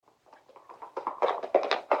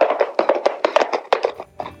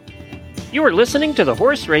You are listening to the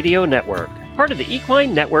Horse Radio Network, part of the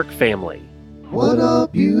Equine Network family. What a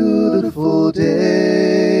beautiful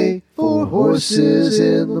day for horses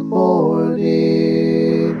in the morning.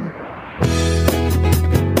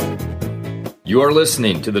 You are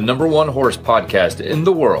listening to the #1 horse podcast in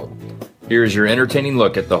the world. Here's your entertaining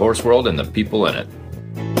look at the horse world and the people in it.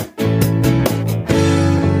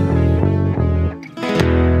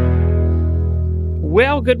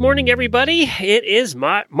 Well, good morning, everybody. It is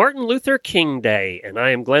Martin Luther King Day, and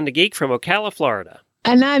I am Glenn the Geek from Ocala, Florida.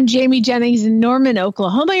 And I'm Jamie Jennings in Norman,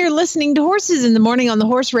 Oklahoma. You're listening to Horses in the Morning on the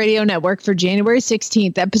Horse Radio Network for January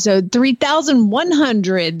 16th, episode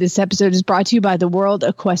 3100. This episode is brought to you by the World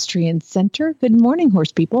Equestrian Center. Good morning,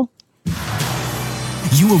 horse people. You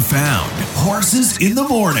have found Horses in the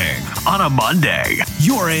Morning on a Monday.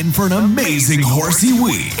 You're in for an amazing horsey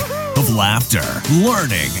week of laughter,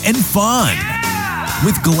 learning, and fun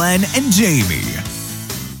with Glenn and Jamie.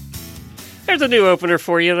 There's a new opener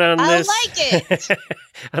for you on this. I like it.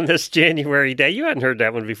 On this January day. You hadn't heard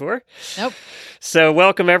that one before. Nope. So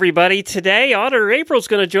welcome, everybody. Today, Auditor April's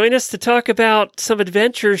going to join us to talk about some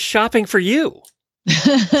adventures shopping for you.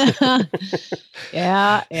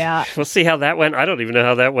 Yeah. We'll see how that went. I don't even know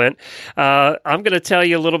how that went. I'm going to tell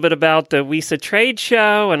you a little bit about the WISA trade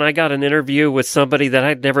show, and I got an interview with somebody that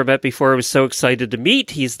I'd never met before. I was so excited to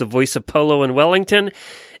meet. He's the voice of Polo in Wellington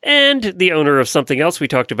and the owner of something else we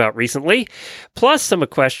talked about recently, plus some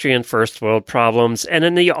equestrian first world problems. And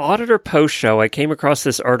in the Auditor Post show, I came across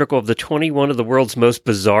this article of the 21 of the world's most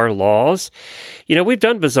bizarre laws. You know, we've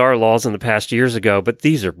done bizarre laws in the past years ago, but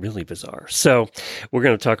these are really bizarre. So we're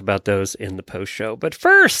going to talk about those in the post show. But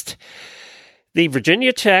first, the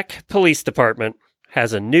Virginia Tech Police Department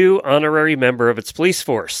has a new honorary member of its police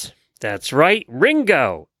force. That's right,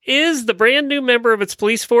 Ringo is the brand new member of its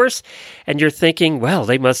police force. And you're thinking, well,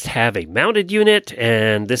 they must have a mounted unit,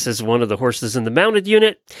 and this is one of the horses in the mounted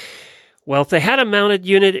unit. Well, if they had a mounted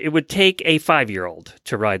unit, it would take a 5-year-old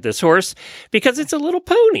to ride this horse because it's a little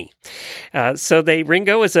pony.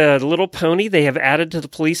 Ringo is a little pony they have added to the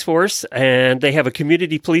police force, and they have a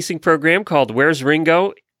community policing program called Where's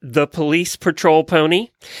Ringo? The Police Patrol Pony.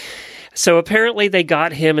 So apparently they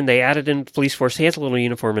got him and they added him to the police force. He has a little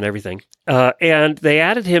uniform and everything. And they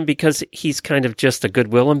added him because he's kind of just a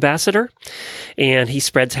goodwill ambassador and he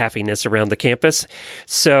spreads happiness around the campus.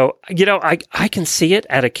 So, you know, I can see it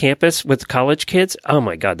at a campus with college kids. Oh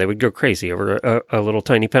my God, they would go crazy over a little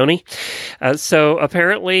tiny pony. So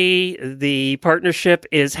apparently the partnership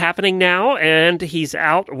is happening now and he's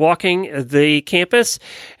out walking the campus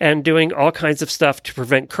and doing all kinds of stuff to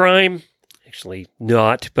prevent crime. Actually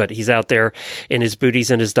not, but he's out there in his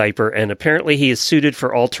booties and his diaper, and apparently he is suited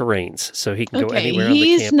for all terrains, so he can go anywhere on the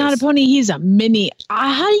campus. He's not a pony, he's a mini.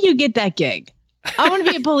 How do you get that gig? I want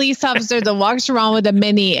to be a police officer that walks around with a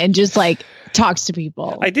mini and just like talks to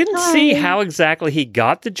people. I didn't see how exactly he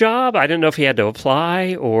got the job. I didn't know if he had to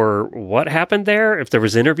apply or what happened there, if there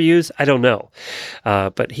was interviews. I don't know.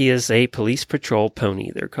 But he is a police patrol pony,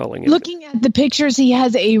 they're calling it. Looking at the pictures, he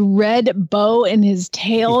has a red bow in his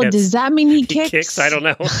tail. Yes. Does that mean he kicks? I don't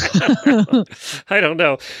know. I don't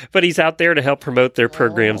know. But he's out there to help promote their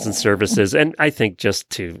programs and services. And I think just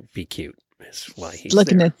to be cute is why he's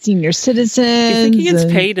looking there. At senior citizens. Do you think he gets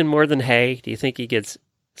paid in more than hay? Do you think he gets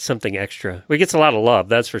something extra? Well, he gets a lot of love,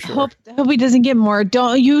 that's for sure. Hope he doesn't get more.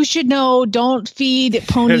 You should know, don't feed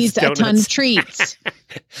ponies a ton of treats.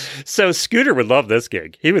 So Scooter would love this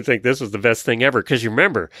gig. He would think this was the best thing ever. Because you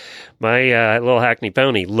remember, my little Hackney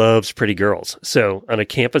pony loves pretty girls. So on a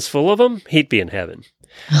campus full of them, he'd be in heaven.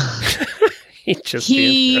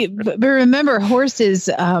 But remember, horses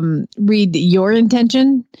read your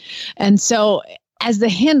intention. And so as the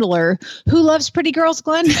handler, who loves pretty girls,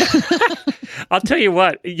 Glenn? I'll tell you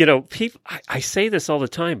what, you know, I say this all the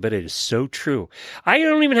time, but it is so true. I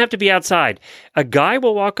don't even have to be outside. A guy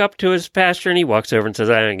will walk up to his pasture and he walks over and says,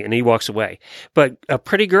 and he walks away. But a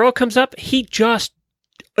pretty girl comes up, he just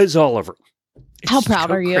is all over. How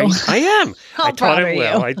proud are you? I am. How proud are you?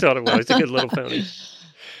 I taught him well. He's a good little pony.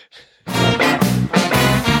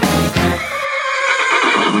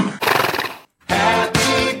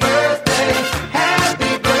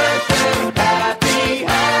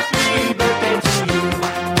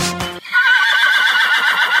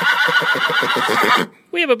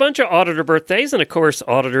 We have a bunch of auditor birthdays, and of course,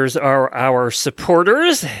 auditors are our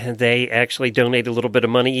supporters. They actually donate a little bit of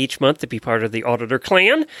money each month to be part of the auditor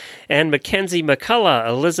clan. And Mackenzie McCullough,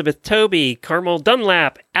 Elizabeth Toby, Carmel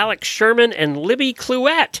Dunlap, Alex Sherman, and Libby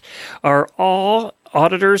Clouette are all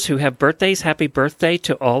auditors who have birthdays, happy birthday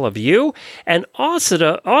to all of you. And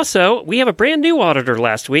also, we have a brand new auditor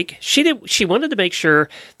last week. She wanted to make sure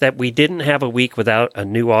that we didn't have a week without a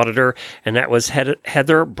new auditor, and that was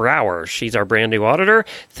Heather Brower. She's our brand new auditor.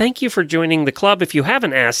 Thank you for joining the club. If you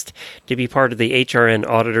haven't asked to be part of the HRN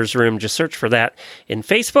Auditors Room, just search for that in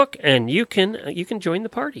Facebook, and you can join the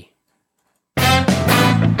party.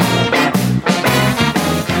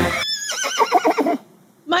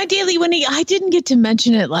 My Daily Winnie, I didn't get to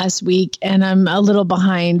mention it last week, and I'm a little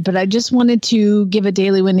behind, but I just wanted to give a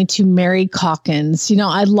Daily Winnie to Mary Calkins.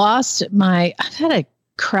 I've had a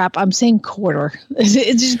I'm saying quarter.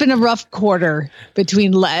 It's just been a rough quarter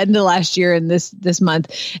between end of last year and this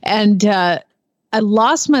month. And I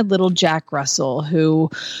lost my little Jack Russell, who,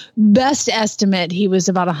 best estimate, he was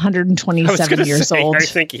about 127 years old.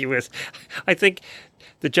 I think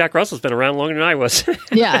the Jack Russell's been around longer than I was.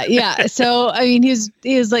 Yeah. So, I mean,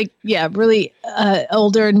 he was like, really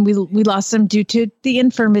older, and we lost him due to the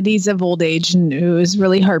infirmities of old age, and it was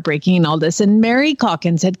really heartbreaking and all this. And Mary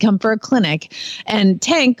Calkins had come for a clinic, and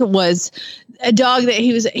Tank was a dog that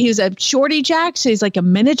he was a shorty Jack, so he's like a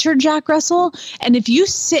miniature Jack Russell. And if you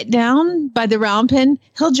sit down by the round pen,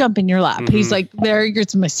 he'll jump in your lap. Mm-hmm. He's like,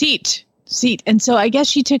 here's my seat. And so I guess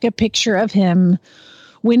she took a picture of him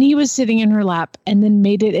when he was sitting in her lap, and then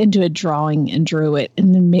made it into a drawing and drew it,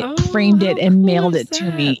 and then framed it and mailed it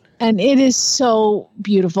to me. And it is so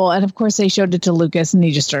beautiful. And of course, I showed it to Lucas, and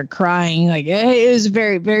he just started crying. Like, it was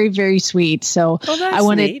very, very, very sweet. So I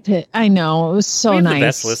wanted to. I know, it was so nice. The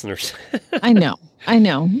best listeners. I know.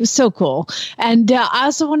 It was so cool. And I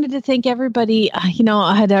also wanted to thank everybody.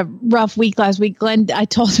 I had a rough week last week. Glenn, I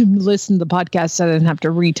told him to listen to the podcast so I didn't have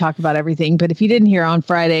to re-talk about everything. But if you didn't hear on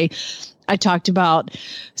Friday, I talked about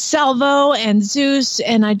Salvo and Zeus,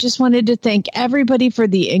 and I just wanted to thank everybody for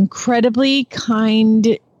the incredibly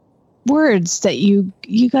kind words that you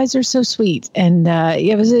guys are so sweet. And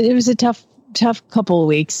it was a tough couple of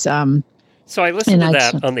weeks. So I listened to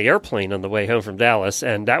that on the airplane on the way home from Dallas,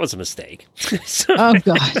 and that was a mistake. Oh,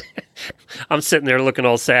 God. I'm sitting there looking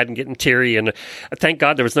all sad and getting teary, and thank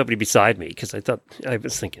God there was nobody beside me, because I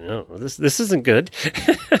was thinking, oh, this isn't good.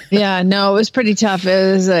 Yeah, no, it was pretty tough.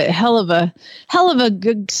 It was a hell of a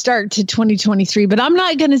good start to 2023, but I'm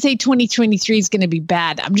not going to say 2023 is going to be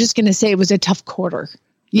bad. I'm just going to say it was a tough quarter.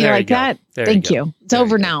 You like that? Thank you. It's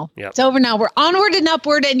over now. Yep. It's over now. We're onward and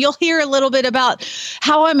upward, and you'll hear a little bit about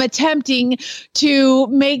how I'm attempting to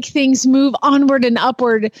make things move onward and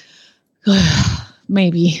upward.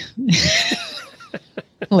 Maybe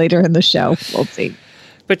later in the show. We'll see.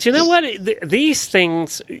 But you know what? These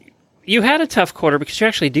things, you had a tough quarter because you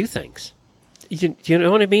actually do things. You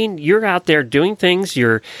know what I mean? You're out there doing things.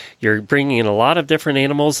 You're bringing in a lot of different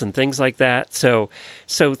animals and things like that. So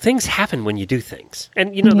things happen when you do things.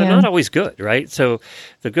 And, they're not always good, right? So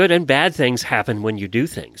the good and bad things happen when you do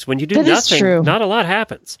things. When you do nothing, not a lot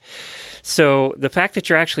happens. So the fact that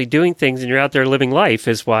you're actually doing things and you're out there living life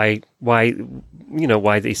is why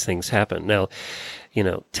these things happen. Now,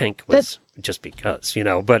 Tank was just because,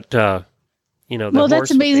 but...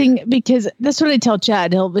 that's amazing, because that's what I tell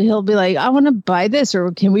Chad. He'll be like, I want to buy this,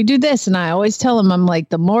 or can we do this? And I always tell him, I'm like,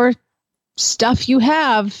 the more stuff you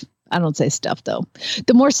have, I don't say stuff though,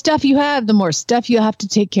 the more stuff you have, the more stuff you have to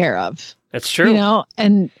take care of. That's true.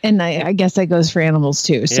 And I guess that goes for animals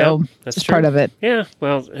too. So that's part of it. Yeah.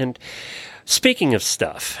 Well, and speaking of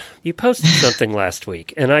stuff, you posted something last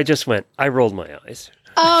week, and I rolled my eyes.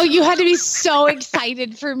 Oh, you had to be so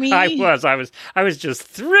excited for me. I was just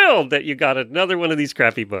thrilled that you got another one of these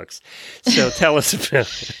crappy books. So tell us about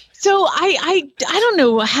it. So I don't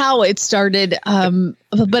know how it started,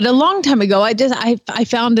 but a long time ago, I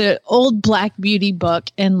found an old Black Beauty book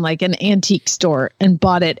in like an antique store and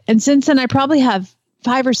bought it. And since then, I probably have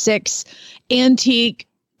 5 or 6 antique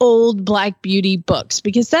old Black Beauty books,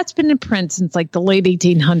 because that's been in print since like the late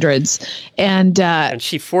 1800s. And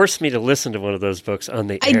she forced me to listen to one of those books on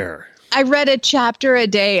the air. I read a chapter a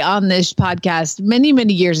day on this podcast many,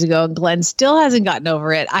 many years ago, and Glenn still hasn't gotten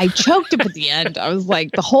over it. I choked up at the end. I was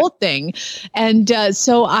like, the whole thing. And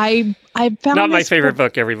so I found not my favorite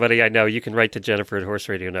book, everybody. I know you can write to Jennifer at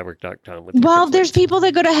horseradionetwork.com. Well, there's people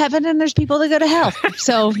that go to heaven and there's people that go to hell.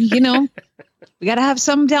 So, we got to have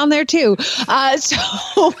some down there too. I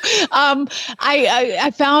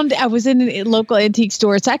was in a local antique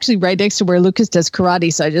store. It's actually right next to where Lucas does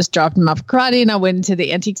karate. So I just dropped him off at karate, and I went into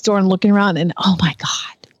the antique store and looking around, and oh my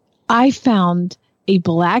God, I found a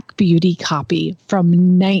Black Beauty copy from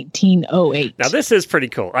 1908. Now this is pretty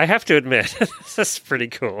cool. I have to admit, this is pretty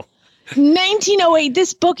cool. 1908.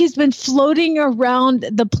 This book has been floating around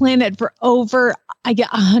the planet for over I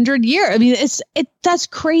get 100 years. I mean, that's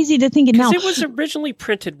crazy to think it now. It was originally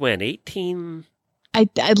printed when? 18...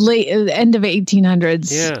 end of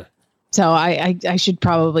 1800s. Yeah. So I should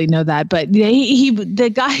probably know that. But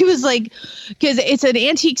the guy was like, because it's an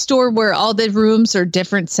antique store where all the rooms are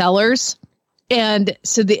different sellers. And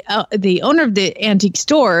so the owner of the antique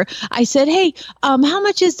store, I said, hey, how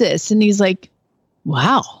much is this? And he's like,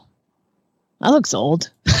 wow, that looks old.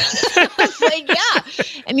 I was like, yeah.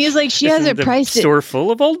 And he's like, she has it priced. Store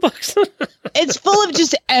full of old books. It's full of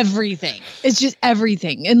just everything. It's just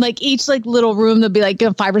everything. And like each like little room, there'll be like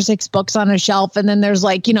 5 or 6 books on a shelf. And then there's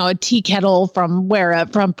like, a tea kettle from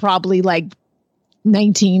probably like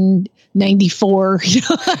 1994,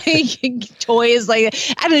 like toys, like,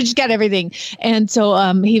 I don't know, just got everything. And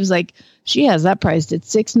so he was like, she has that priced at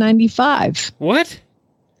 $6.95. What?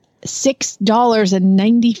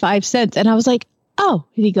 $6.95. And I was like, oh,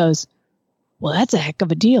 and he goes, well, that's a heck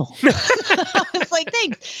of a deal. I was like,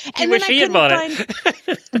 thanks. And then I couldn't find,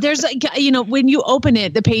 there's like, when you open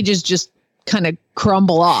it, the pages just kind of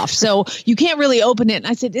crumble off. So you can't really open it. And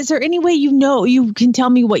I said, is there any way you can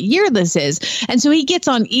tell me what year this is? And so he gets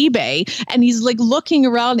on eBay and he's like looking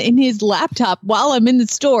around in his laptop while I'm in the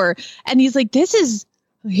store. And he's like,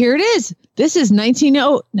 here it is. This is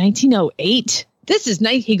 1908. This is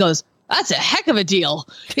nice. He goes, that's a heck of a deal.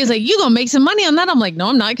 He's like, you gonna make some money on that? I'm like, no,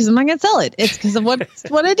 I'm not, because I'm not gonna sell it. It's because of what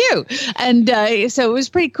I do. And so it was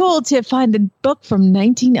pretty cool to find a book from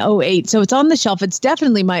 1908. So it's on the shelf. It's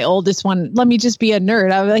definitely my oldest one. Let me just be a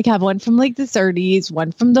nerd. I would like have one from like the 30s,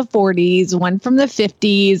 one from the 40s, one from the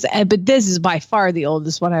 50s. But this is by far the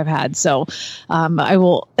oldest one I've had. So I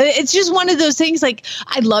will. It's just one of those things. Like,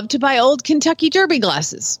 I'd love to buy old Kentucky Derby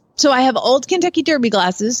glasses. So I have old Kentucky Derby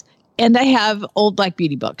glasses. And I have old Black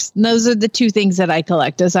Beauty books. And those are the 2 things that I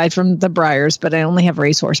collect, aside from the Briars, but I only have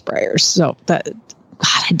racehorse Briars. So God,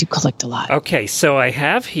 I do collect a lot. Okay, so I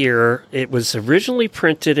have here, it was originally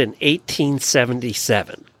printed in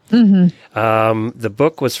 1877. Mm-hmm. The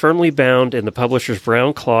book was firmly bound in the publisher's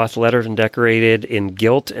brown cloth, lettered and decorated in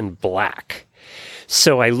gilt and black.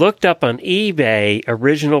 So I looked up on eBay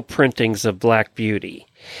original printings of Black Beauty.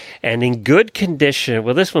 And in good condition,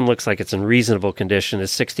 well, this one looks like it's in reasonable condition,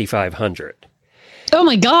 is $6,500. Oh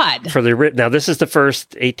my God! Now this is the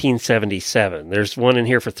first 1877. There's one in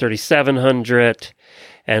here for $3,700,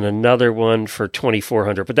 and another one for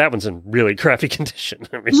 $2,400. But that one's in really crappy condition.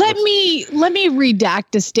 I mean, let me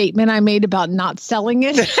redact a statement I made about not selling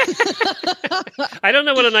it. I don't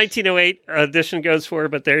know what a 1908 edition goes for,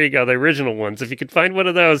 but there you go, the original ones. If you could find one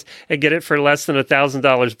of those and get it for less than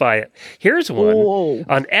 $1,000, buy it. Here's one. Whoa.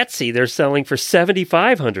 On Etsy. They're selling for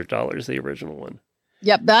 $7,500, the original one.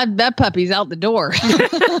 Yep, that puppy's out the door.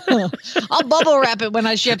 I'll bubble wrap it when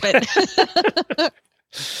I ship it.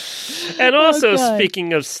 And also,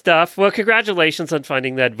 speaking of stuff, well, congratulations on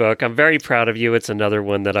finding that book. I'm very proud of you. It's another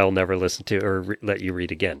one that I'll never listen to or let you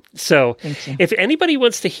read again. So if anybody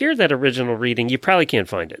wants to hear that original reading, you probably can't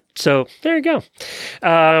find it. So there you go.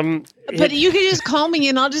 But you can just call me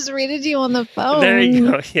and I'll just read it to you on the phone. There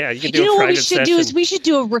you go. Yeah, you can do a private session. What we should do is we should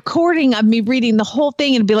do a recording of me reading the whole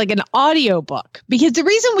thing and be like an audio book. Because the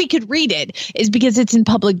reason we could read it is because it's in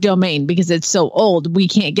public domain, because it's so old. We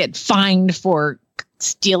can't get fined for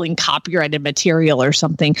stealing copyrighted material or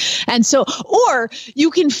something. And so, or you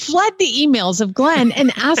can flood the emails of Glenn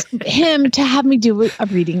and ask him to have me do a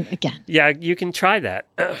reading again. Yeah, you can try that.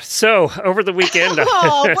 So over the weekend.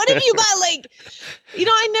 What if you got like,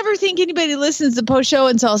 I never think anybody listens to the post show.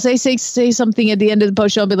 And so I'll say something at the end of the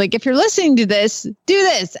post show. I'll be like, if you're listening to this, do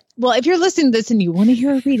this. Well, if you're listening to this and you want to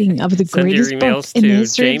hear a reading of the greatest book in the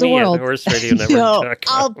history of the world,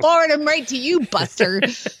 I'll forward them right to you, Buster.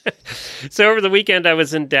 So over the weekend, I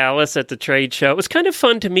was in Dallas at the trade show. It was kind of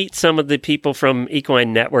fun to meet some of the people from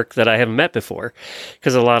Equine Network that I haven't met before,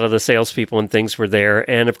 because a lot of the salespeople and things were there.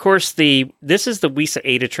 And of course, this is the WISA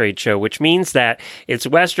ADA trade show, which means that it's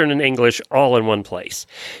Western and English all in one place.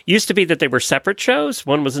 Used to be that they were separate shows.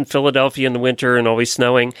 One was in Philadelphia in the winter and always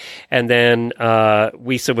snowing. And then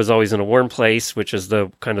WISA was always in a warm place, which is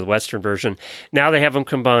the kind of the Western version. Now they have them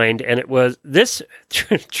combined. And it was this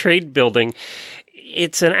trade building.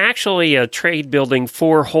 It's actually a trade building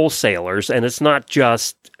for wholesalers, and it's not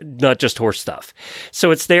just horse stuff.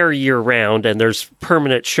 So it's there year round, and there's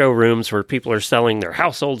permanent showrooms where people are selling their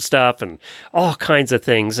household stuff and all kinds of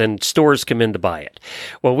things, and stores come in to buy it.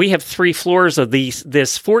 Well, we have 3 floors of this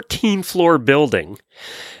 14-floor building.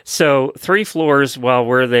 So 3 floors while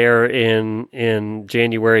we're there in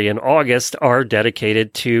January and August are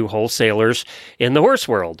dedicated to wholesalers in the horse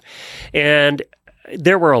world. And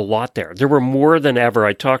there were a lot there. There were more than ever.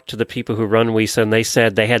 I talked to the people who run WISA, and they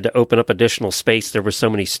said they had to open up additional space. There were so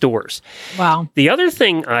many stores. Wow. The other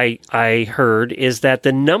thing I heard is that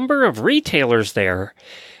the number of retailers there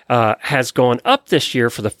has gone up this year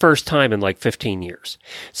for the first time in like 15 years.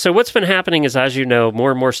 So what's been happening is, as you know,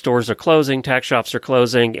 more and more stores are closing, tax shops are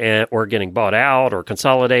closing or getting bought out or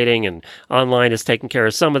consolidating, and online is taking care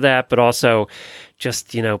of some of that, but also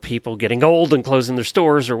just, people getting old and closing their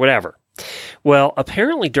stores or whatever. Well,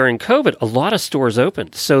 apparently during COVID, a lot of stores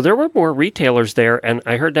opened. So there were more retailers there, and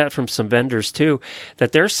I heard that from some vendors too,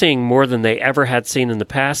 that they're seeing more than they ever had seen in the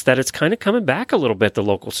past, that it's kind of coming back a little bit, the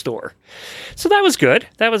local store. So that was good.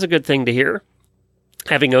 That was a good thing to hear,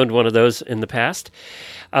 having owned one of those in the past.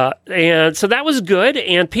 And so that was good,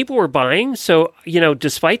 and people were buying. So,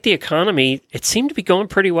 despite the economy, it seemed to be going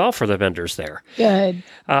pretty well for the vendors there. Good.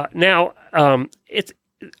 Now,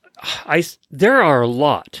 there are a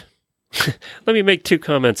lot. Let me make two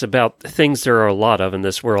comments about things there are a lot of in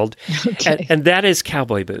this world, Okay. and that is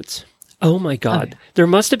cowboy boots. Oh, my God. Okay. There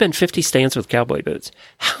must have been 50 stands with cowboy boots.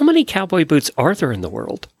 How many cowboy boots are there in the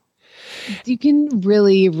world? You can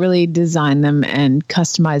really, really design them and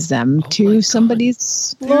customize them to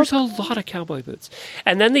somebody's look. There's a lot of cowboy boots.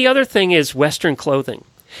 And then the other thing is Western clothing.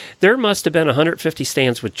 There must have been 150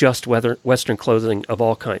 stands with just Western clothing of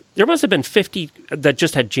all kinds. There must have been 50 that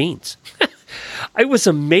just had jeans. It was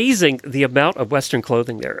amazing the amount of Western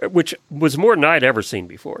clothing there, which was more than I'd ever seen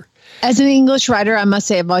before. As an English writer, I must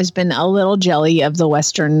say I've always been a little jelly of the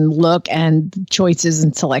Western look and choices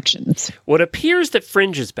and selections. Well, it appears that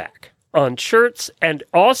fringe is back on shirts and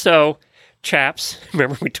also chaps.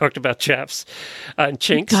 Remember we talked about chaps and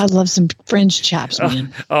chinks? God loves some fringe chaps,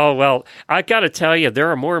 man. Oh, well, I got to tell you, there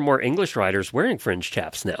are more and more English writers wearing fringe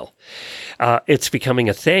chaps now. It's becoming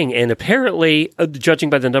a thing. And apparently, judging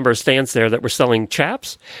by the number of stands there that were selling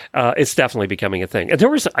chaps, it's definitely becoming a thing. And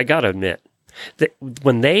I got to admit, that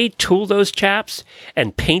when they tool those chaps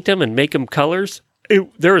and paint them and make them colors,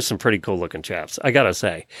 there are some pretty cool looking chaps, I gotta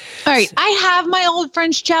say. All right, I have my old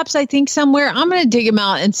French chaps, I think, somewhere. I'm going to dig them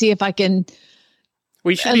out and see if I can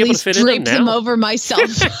We should be able to fit in them now. drape them over myself.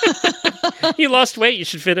 You lost weight, you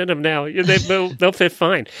should fit in them now. They'll fit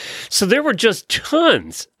fine. So there were just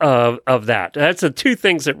tons of that. That's the two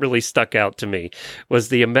things that really stuck out to me, was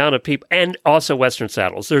the amount of people, and also Western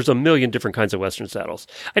saddles. There's a million different kinds of Western saddles.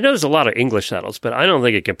 I know there's a lot of English saddles, but I don't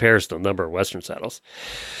think it compares to the number of Western saddles.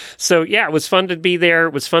 So yeah, it was fun to be there.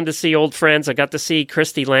 It was fun to see old friends. I got to see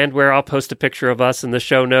Christy Landwehr. I'll post a picture of us in the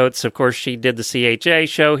show notes. Of course, she did the CHA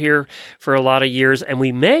show here for a lot of years, and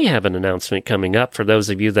we may have an announcement coming up for those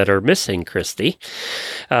of you that are missing Christy.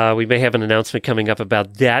 We may have an announcement coming up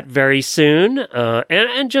about that very soon.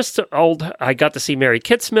 And just I got to see Mary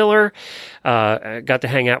Kitzmiller. I got to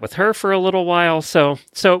hang out with her for a little while. So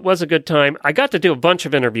it was a good time. I got to do a bunch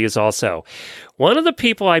of interviews also. One of the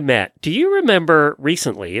people I met, do you remember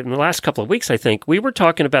recently, in the last couple of weeks, I think, we were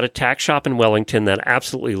talking about a tack shop in Wellington that I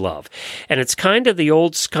absolutely love. And it's kind of the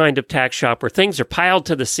old kind of tack shop where things are piled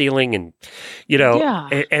to the ceiling and,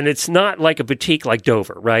 and it's not like a boutique like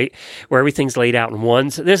Dover, right? Where everything's laid out in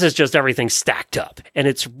ones. This is just everything stacked up. And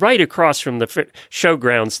it's right across from the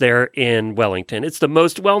showgrounds there in Wellington. It's the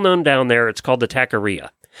most well-known down there. It's called the Taqueria.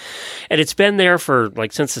 And it's been there for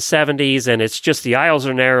since the 70s, and it's just the aisles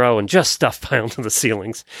are narrow and just stuff piled to the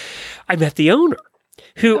ceilings. I met the owner,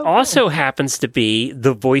 who also happens to be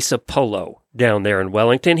the voice of polo down there in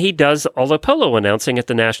Wellington. He does all the polo announcing at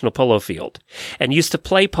the National Polo Field and used to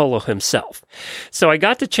play polo himself. So I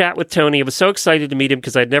got to chat with Tony. I was so excited to meet him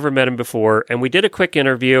because I'd never met him before, and we did a quick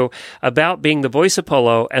interview about being the voice of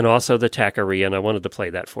polo and also the Taqueria, and I wanted to play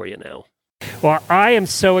that for you now. Well, I am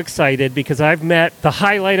so excited because I've met the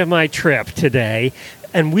highlight of my trip today,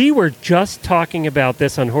 and we were just talking about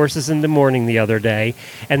this on Horses in the Morning the other day,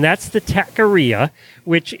 and that's the Taqueria,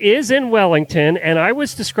 which is in Wellington, and I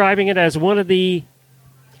was describing it as one of the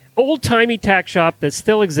old-timey tack shop that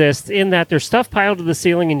still exists, in that there's stuff piled to the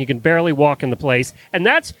ceiling and you can barely walk in the place. And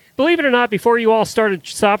that's, believe it or not, before you all started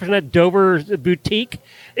shopping at Dover Boutique,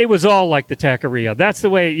 it was all like the Taqueria. That's the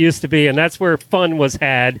way it used to be, and that's where fun was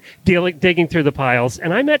had, digging through the piles.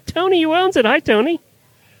 And I met Tony, who owns it. Hi, Tony.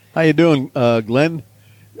 How you doing, Glenn?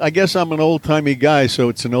 I guess I'm an old-timey guy, so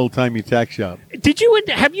it's an old-timey tack shop.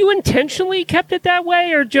 Have you intentionally kept it that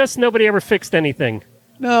way, or just nobody ever fixed anything?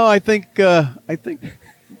 No, I think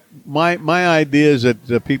my idea is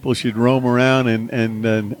that people should roam around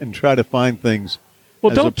and try to find things.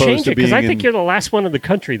 Well, don't change it, because I think you're the last one in the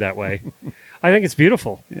country that way. I think it's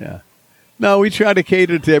beautiful. Yeah. No, we try to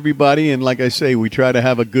cater to everybody, and like I say, we try to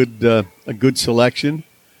have a good selection,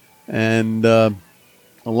 and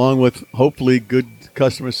along with hopefully good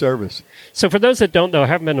customer service. So for those that don't know,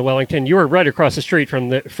 haven't been to Wellington, you were right across the street from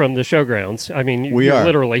the showgrounds. I mean, We are.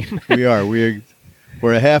 literally. We are.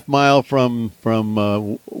 We're a half mile from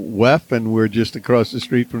WEF, and we're just across the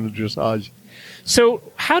street from the dressage. So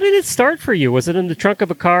how did it start for you? Was it in the trunk of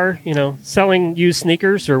a car, selling used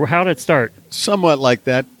sneakers, or how did it start? Somewhat like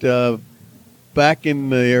that. Back in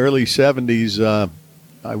the early 70s,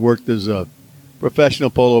 I worked as a professional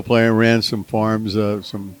polo player and ran some farms,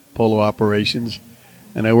 some polo operations.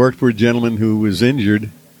 And I worked for a gentleman who was injured,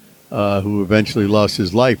 who eventually lost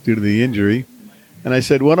his life due to the injury. And I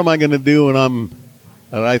said, what am I going to do when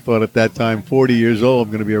and I thought at that time, 40 years old,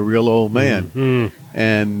 I'm going to be a real old man. Mm-hmm.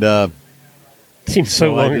 And seems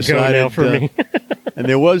so long ago now for me. And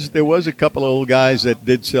there was a couple of old guys that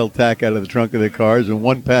did sell tack out of the trunk of their cars, and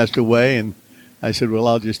one passed away, and I said, well,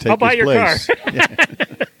 I'll just take his place. I'll buy your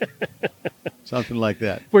car. Something like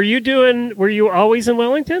that. Were you always in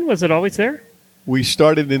Wellington? Was it always there? We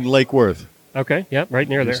started in Lake Worth. Okay, yep, right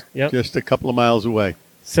near there. Yep. Just a couple of miles away.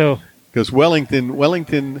 So, because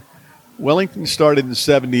Wellington started in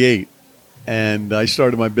 78, and I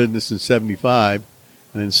started my business in 75,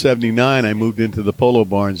 and in 79 I moved into the polo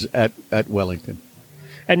barns at Wellington.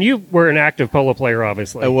 And you were an active polo player,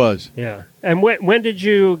 obviously. I was. Yeah. And when did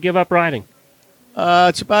you give up riding?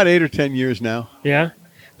 It's about 8 or 10 years now. Yeah.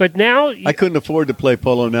 But now I couldn't afford to play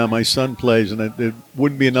polo now. My son plays, and it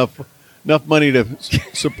wouldn't be enough money to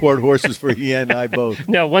support horses for he and I both.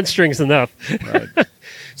 No, one string's enough. Right.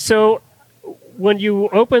 So when you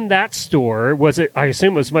opened that store, I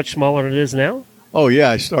assume it was much smaller than it is now? Oh, yeah.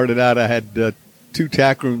 I started out, I had 2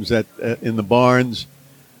 tack rooms in the barns,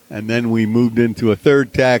 and then we moved into a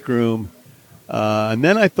 3rd tack room. And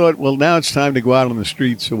then I thought, well, now it's time to go out on the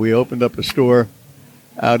street. So we opened up a store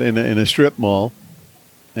out in a strip mall,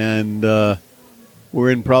 and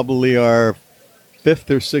we're in probably our 5th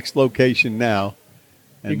or 6th location now.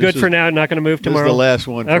 And you're good for now, not going to move tomorrow? This is the last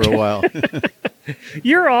one for a while.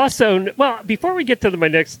 You're also, well, before we get to my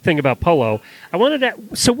next thing about polo, I wanted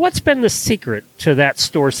to, so what's been the secret to that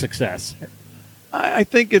store success? I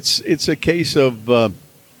think it's a case of,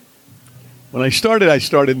 when I started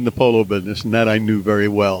in the polo business, and that I knew very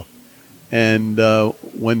well. And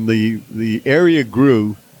when the area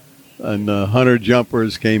grew and the hunter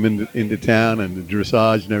jumpers came into town and the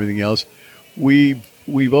dressage and everything else,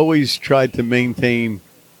 we've always tried to maintain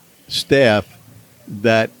staff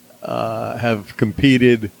that have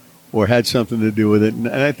competed or had something to do with it. And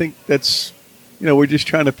I think that's, we're just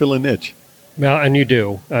trying to fill a niche. Well, and you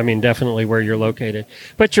do. I mean, definitely where you're located.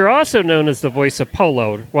 But you're also known as the voice of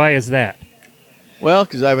polo. Why is that? Well,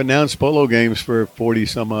 because I've announced polo games for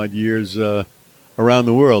 40-some-odd years around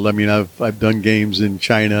the world. I mean, I've done games in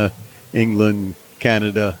China, England,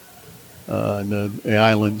 Canada, and the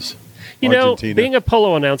islands, Argentina. Being a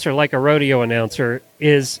polo announcer, like a rodeo announcer,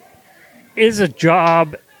 is a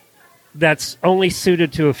job that's only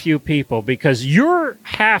suited to a few people because you're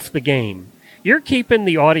half the game. You're keeping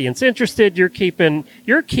the audience interested. You're keeping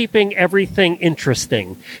everything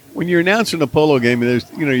interesting. When you're announcing a polo game, there's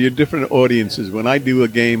your different audiences. When I do a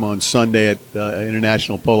game on Sunday at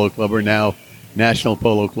International Polo Club, or now National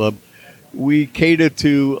Polo Club, we cater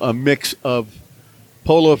to a mix of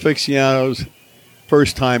polo aficionados,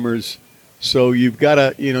 first timers. So you've got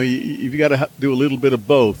to you've got to do a little bit of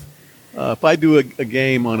both. If I do a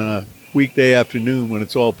game on a weekday afternoon when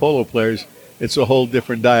it's all polo players, it's a whole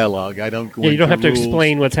different dialogue. I don't go. You don't have rules. to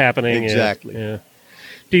explain what's happening. Exactly. Yeah.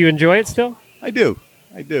 Do you enjoy it still? I do.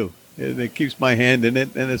 It keeps my hand in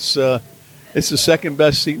it, and it's the second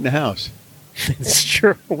best seat in the house. It's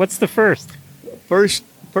true. What's the first? First.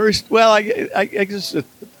 Well, I guess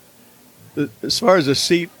as far as a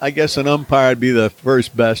seat, I guess an umpire would be the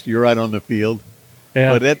first best. You're right on the field.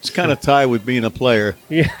 Yeah. But that's kind of tied with being a player.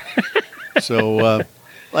 Yeah. So,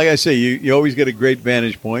 like I say, you always get a great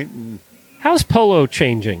vantage point. And how's polo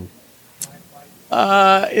changing?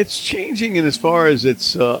 It's changing in as far as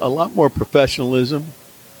it's a lot more professionalism.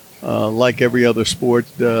 Like every other sport,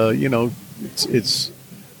 it's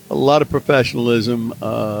a lot of professionalism.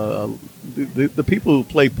 The people who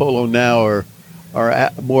play polo now are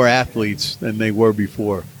more athletes than they were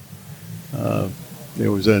before.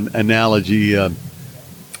 There was an analogy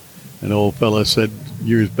an old fella said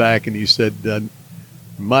years back, and he said, in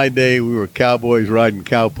my day we were cowboys riding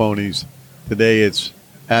cow ponies. Today it's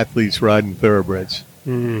athletes riding thoroughbreds.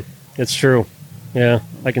 It's true. Yeah,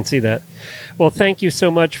 I can see that. Well, thank you so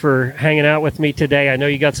much for hanging out with me today. I know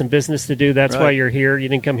you got some business to do. That's why you're here. You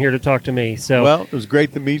didn't come here to talk to me. So, well, it was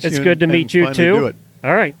great to meet you. It's good to meet you, too.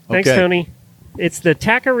 All right. Thanks, Okay. Tony. It's the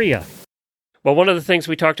Taqueria. Well, one of the things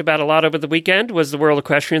we talked about a lot over the weekend was the World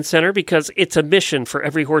Equestrian Center, because it's a mission for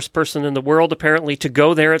every horse person in the world, apparently, to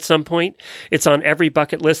go there at some point. It's on every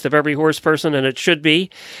bucket list of every horse person, and it should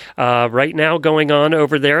be. Right now, going on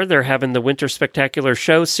over there, they're having the Winter Spectacular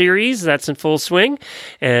Show series. That's in full swing,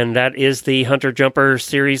 and that is the Hunter Jumper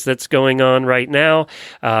series that's going on right now.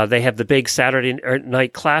 They have the big Saturday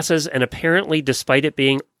night classes, and apparently, despite it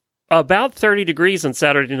being about 30 degrees on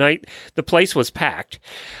Saturday night, the place was packed.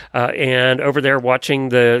 And over there watching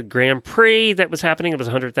the Grand Prix that was happening, it was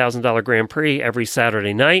a $100,000 Grand Prix every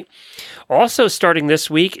Saturday night. Also starting this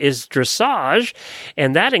week is dressage,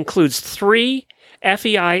 and that includes 3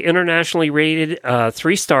 FEI internationally rated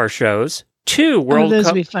 3-star shows, 2 World those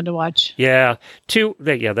Cup. would be fun to watch. Yeah, 2.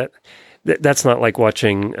 That's not like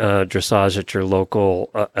watching dressage at your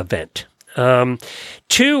local event.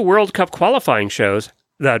 2 World Cup qualifying shows.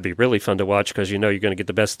 That'd be really fun to watch, because you're going to get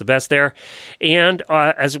the best of the best there. And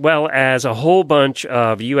as well as a whole bunch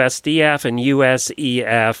of USDF and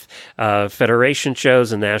USEF federation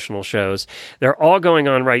shows and national shows. They're all going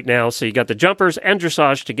on right now. So you got the jumpers and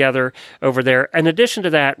dressage together over there. In addition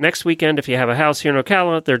to that, next weekend, if you have a house here in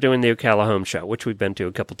Ocala, they're doing the Ocala Home Show, which we've been to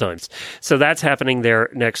a couple times. So that's happening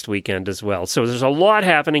there next weekend as well. So there's a lot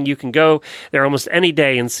happening. You can go there almost any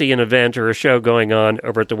day and see an event or a show going on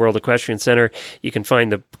over at the World Equestrian Center. You can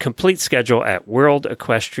find the complete schedule at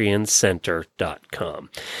worldequestriancenter.com.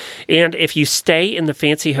 And if you stay in the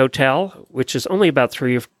fancy hotel, which is only about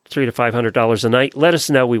 $300 to $500 a night, let us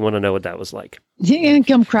know. We want to know what that was like. You're going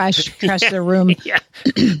to come crash their room. Yeah.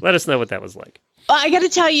 Let us know what that was like. I got to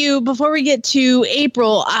tell you, before we get to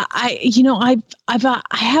April, I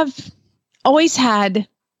have always had,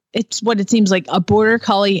 it's what it seems like, a border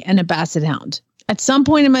collie and a basset hound. At some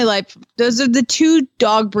point in my life, those are the 2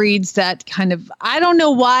 dog breeds that kind of, I don't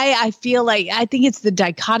know why, I feel like, I think it's the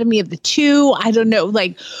dichotomy of the 2. I don't know,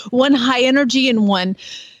 like one high energy and one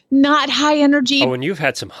not high energy. Oh, and you've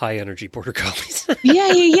had some high energy border collies.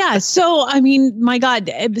 Yeah. So, I mean, my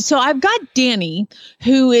God. So I've got Danny,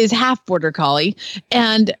 who is half border collie,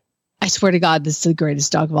 and I swear to God, this is the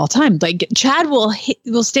greatest dog of all time. Like, Chad will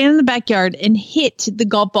stand in the backyard and hit the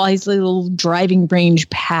golf ball, his little driving range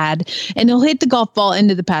pad, and he'll hit the golf ball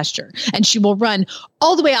into the pasture. And she will run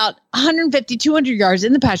all the way out 150, 200 yards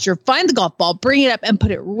in the pasture, find the golf ball, bring it up, and put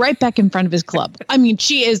it right back in front of his club. I mean,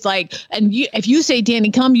 she is like, and if you say, Danny,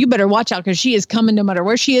 come, you better watch out, because she is coming no matter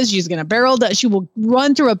where she is. She's going to barrel that. She will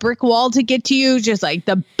run through a brick wall to get to you. Just like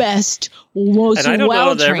the best, most well-trained dog. And I don't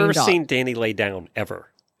know that I've ever seen Danny lay down, ever.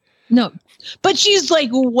 No, but she's like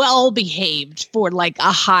well behaved for like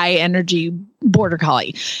a high energy border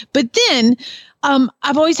collie. But then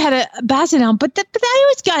I've always had a basset hound, but I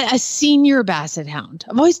always got a senior basset hound.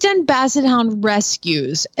 I've always done basset hound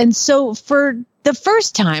rescues. And so for the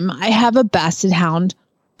first time, I have a basset hound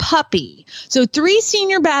puppy. So 3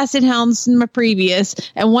 senior basset hounds in my previous,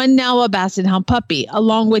 and 1 now a basset hound puppy,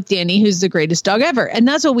 along with Danny, who's the greatest dog ever. And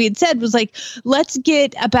that's what we had said, was like, let's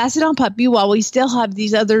get a basset hound puppy while we still have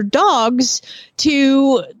these other dogs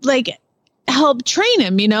to like help train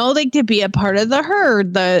him, like to be a part of the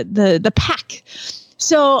herd, the pack.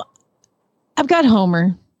 So I've got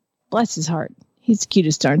Homer, bless his heart. He's the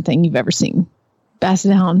cutest darn thing you've ever seen.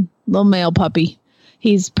 Basset hound, little male puppy.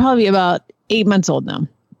 He's probably about 8 months old now.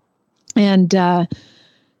 And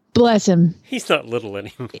bless him. He's not little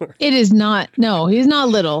anymore. It is not. No, he's not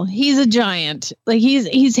little. He's a giant. Like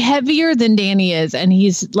he's heavier than Danny is, and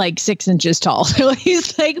he's like 6 inches tall. So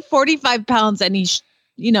he's like 45 pounds, and he's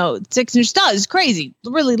 6 inches tall. It's crazy.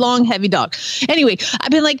 Really long, heavy dog. Anyway,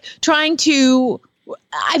 I've been like trying to.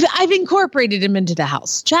 I've incorporated him into the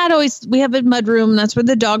house. Chad we have a mud room. That's where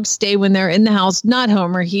the dogs stay when they're in the house. Not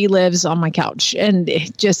Homer. He lives on my couch. And I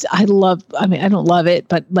don't love it,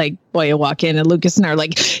 but like, boy, you walk in and Lucas and I are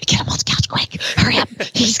like, get him on the couch quick. Hurry up.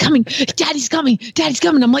 He's coming. Daddy's coming.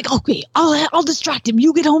 I'm like, okay, I'll distract him.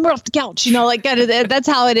 You get Homer off the couch. Like that's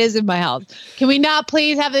how it is in my house. Can we not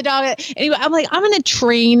please have the dog? Anyway, I'm like, I'm going to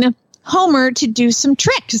train Homer to do some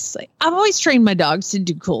tricks. I've always trained my dogs to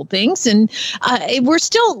do cool things, and I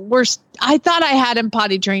thought I had him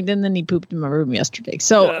potty trained, and then he pooped in my room yesterday.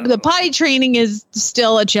 So the potty training is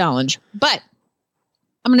still a challenge, but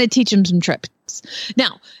I'm going to teach him some tricks.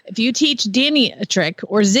 Now, if you teach Danny a trick,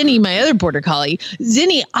 or Zinni, my other border collie,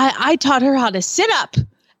 Zinni, I taught her how to sit up.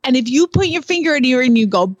 And if you put your finger in her and you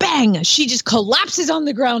go bang, she just collapses on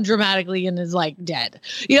the ground dramatically and is like dead.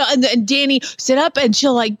 And Danny sit up and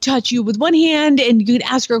she'll like touch you with one hand, and you can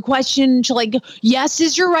ask her a question. She'll like, yes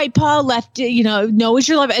is your right paw, left, no is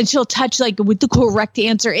your left. And she'll touch like with the correct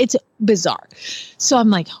answer. It's bizarre. So I'm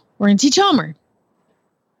like, we're going to teach Homer.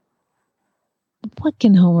 What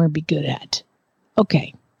can Homer be good at?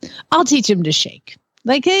 Okay. I'll teach him to shake.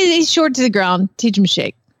 Like, he's short to the ground. Teach him to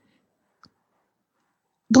shake.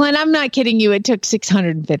 Glenn, I'm not kidding you. It took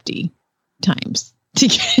 650 times to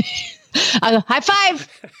get. I go, high five,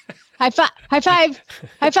 high five, high five,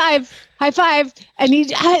 high five, high five, and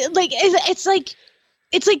it's like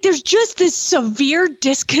there's just this severe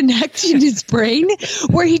disconnect in his brain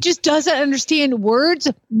where he just doesn't understand words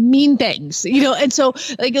mean things, And so,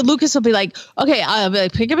 like, Lucas will be like, "Okay, I'll be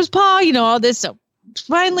like, pick up his paw, all this." So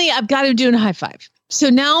finally, I've got him doing a high five. So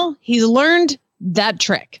now he's learned that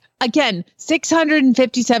trick. Again,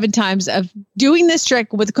 657 times of doing this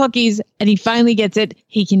trick with cookies, and he finally gets it.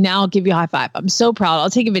 He can now give you a high five. I'm so proud.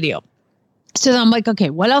 I'll take a video. So I'm like,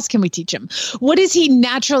 okay, what else can we teach him? What is he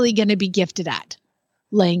naturally going to be gifted at?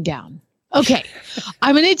 Laying down. Okay,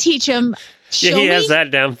 I'm going to teach him. He has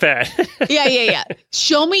that down pat. Yeah.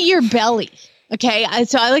 Show me your belly. Okay,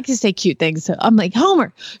 so I like to say cute things. So I'm like,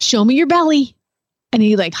 Homer, show me your belly. And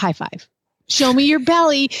he like high five. Show me your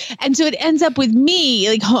belly. And so it ends up with me,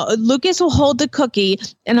 like Lucas will hold the cookie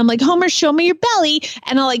and I'm like, Homer, show me your belly.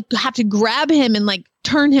 And I'll like have to grab him and like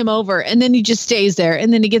turn him over. And then he just stays there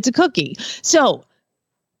and then he gets a cookie. So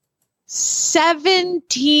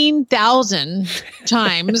 17,000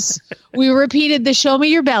 times we repeated the show me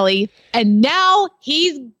your belly. And now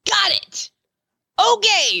he's got it.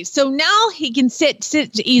 Okay, so now he can sit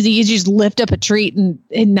easy. You just lift up a treat and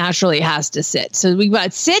it naturally has to sit. So we've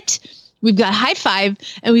got sit, we've got high five,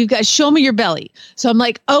 and we've got show me your belly. So I'm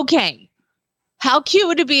like, okay, how cute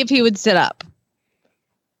would it be if he would sit up?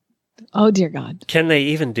 Oh, dear God. Can they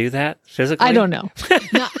even do that physically? I don't know.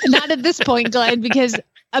 Not at this point, Glenn, because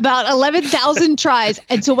about 11,000 tries.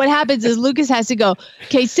 And so what happens is Lucas has to go,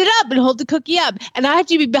 okay, sit up and hold the cookie up. And I have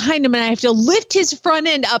to be behind him and I have to lift his front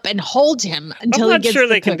end up and hold him until he gets I'm not sure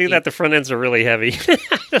they cookie. can do that. The front ends are really heavy.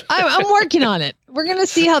 I'm working on it. We're going to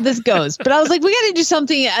see how this goes. But I was like, we got to do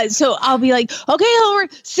something. So I'll be like, okay, Homer,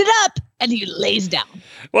 sit up. And he lays down.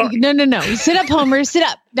 Well, like, no. Sit up, Homer. Sit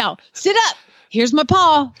up. Now, sit up. Here's my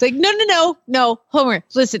paw. It's like, no, Homer,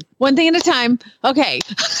 listen, one thing at a time. Okay.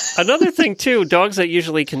 Another thing, too, dogs that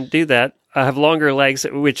usually can do that have longer legs,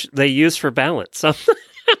 which they use for balance.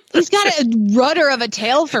 He's got a rudder of a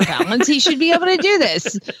tail for balance. He should be able to do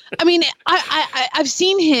this. I mean, I've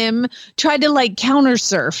seen him try to like counter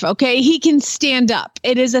surf. Okay. He can stand up.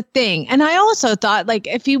 It is a thing. And I also thought like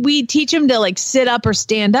if we teach him to like sit up or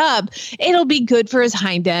stand up, it'll be good for his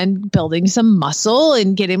hind end, building some muscle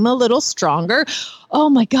and get him a little stronger. Oh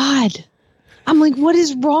my God. I'm like, what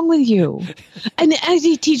is wrong with you? And as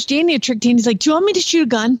he teach Danny a trick, Danny's like, do you want me to shoot a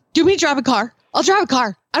gun? Do you want me to drive a car? I'll drive a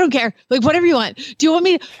car. I don't care. Like, whatever you want. Do you want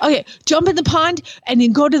me to? Okay, jump in the pond and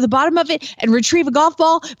then go to the bottom of it and retrieve a golf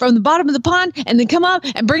ball from the bottom of the pond and then come up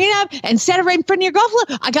and bring it up and set it right in front of your golf ball.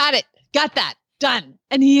 I got it. Got that. Done.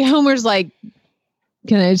 And Homer's like,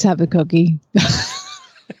 can I just have the cookie?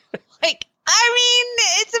 Like, I mean,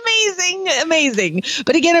 it's amazing.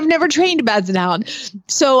 But again, I've never trained a Basset Hound.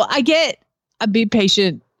 So I'm being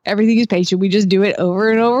patient. Everything is patient. We just do it over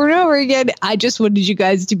and over and over again. I just wanted you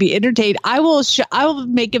guys to be entertained. I will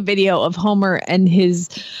make a video of Homer and his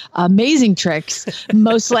amazing tricks.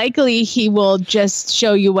 Most likely he will just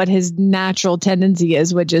show you what his natural tendency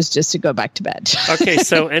is, which is just to go back to bed. Okay.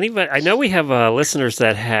 So I know we have listeners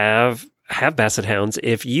that have Basset Hounds.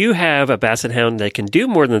 If you have a Basset Hound that can do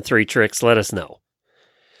more than 3 tricks, let us know.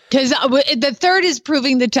 Because the third is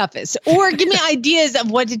proving the toughest. Or give me ideas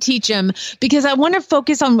of what to teach him. Because I want to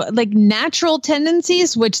focus on like natural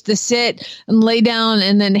tendencies, which the sit and lay down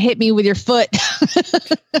and then hit me with your foot.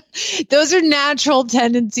 Those are natural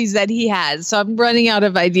tendencies that he has. So I'm running out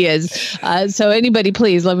of ideas. So anybody,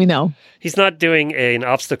 please let me know. He's not doing an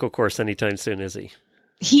obstacle course anytime soon, is he?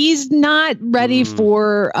 He's not ready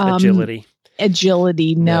for agility.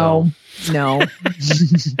 Agility, no.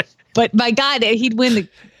 But my God, he'd win the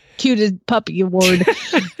cutest puppy award.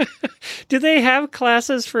 Do they have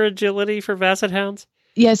classes for agility for Basset Hounds?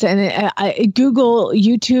 Yes, and I Google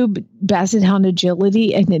YouTube Basset Hound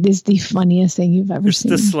agility, and it is the funniest thing you've ever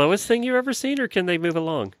seen. The slowest thing you've ever seen, or can they move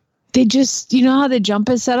along? They just, you know how the jump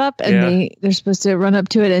is set up, and they're supposed to run up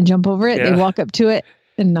to it and jump over it. Yeah. They walk up to it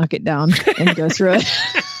and knock it down and go through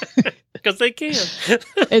it. Because they can.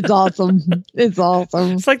 It's awesome. It's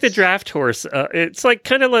awesome. It's like the draft horse. It's like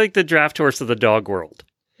kind of like the draft horse of the dog world.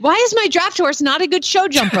 Why is my draft horse not a good show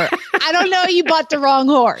jumper? I don't know. You bought the wrong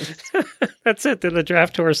horse. That's it. They're the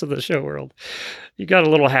draft horse of the show world. You got a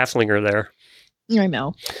little halflinger there. I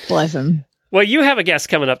know. Bless him. Well, you have a guest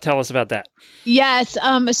coming up. Tell us about that. Yes.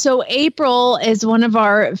 So April is one of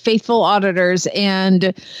our faithful auditors,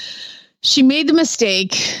 and she made the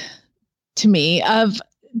mistake to me of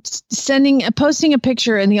posting a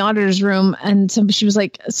picture in the auditor's room, and she was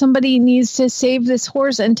like, somebody needs to save this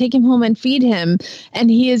horse and take him home and feed him. And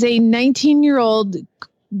he is a 19-year-old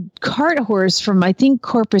cart horse from, I think,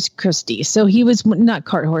 Corpus Christi. So he was not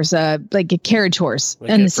cart horse, like a carriage horse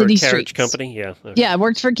in the city streets. Carriage company, yeah. Okay. Yeah,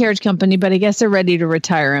 worked for a carriage company, but I guess they're ready to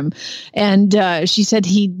retire him. And she said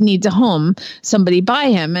he needs a home, somebody buy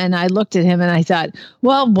him. And I looked at him and I thought,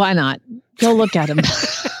 well, why not? Go look at him.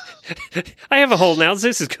 I have a hole now.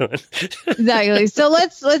 Zeus is going. Exactly. So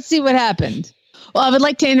let's see what happened. Well, I would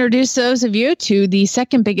like to introduce those of you to the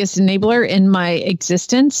second biggest enabler in my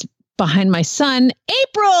existence, behind my son,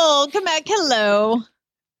 April. Come back. Hello.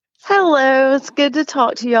 Hello. It's good to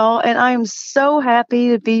talk to y'all. And I am so happy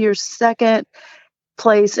to be your second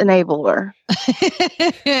place enabler.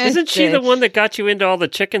 Isn't she the one that got you into all the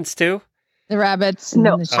chickens too? The rabbits?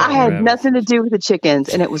 No, the I had nothing to do with the chickens,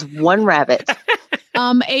 and it was one rabbit.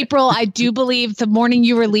 April, I do believe the morning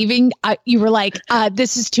you were leaving, you were like,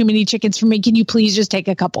 this is too many chickens for me. Can you please just take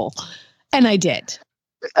a couple? And I did.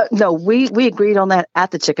 No, we agreed on that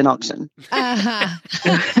at the chicken auction. Uh-huh.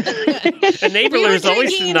 Enablers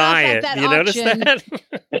always deny it. You notice that?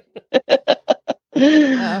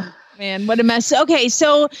 Oh, man, what a mess. Okay,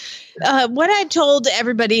 so what I told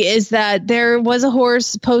everybody is that there was a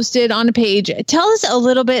horse posted on a page. Tell us a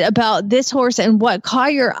little bit about this horse and what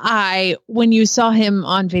caught your eye when you saw him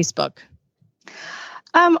on Facebook.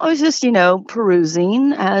 I was just,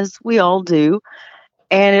 perusing, as we all do,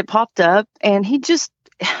 and it popped up, and he just,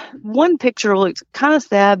 one picture looked kind of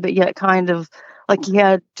sad, but yet kind of like he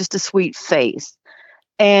had just a sweet face.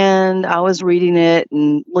 And I was reading it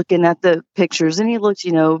and looking at the pictures, and he looked,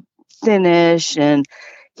 thinnish, and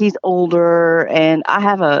he's older. And I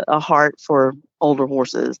have a heart for older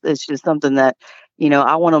horses. It's just something that,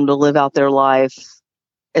 I want them to live out their life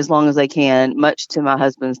as long as they can, much to my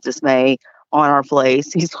husband's dismay on our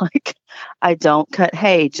place. He's like, I don't cut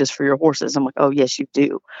hay just for your horses. I'm like, oh, yes, you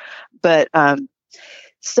do. But,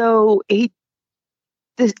 so it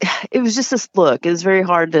was just this look. It was very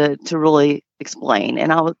hard to really explain.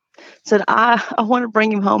 And I said, I want to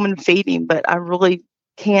bring him home and feed him, but I really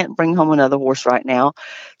can't bring home another horse right now.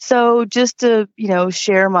 So just to,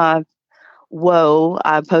 share my woe,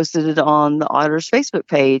 I posted it on the Auditor's Facebook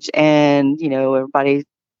page, and, everybody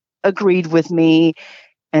agreed with me.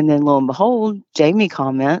 And then lo and behold, Jamie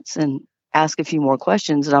comments and ask a few more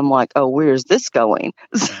questions. And I'm like, oh, where's this going?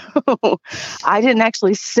 So I didn't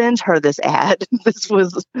actually send her this ad. This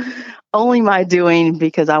was only my doing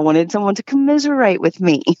because I wanted someone to commiserate with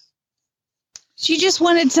me. She just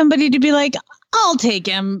wanted somebody to be like, I'll take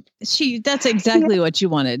him. That's exactly what you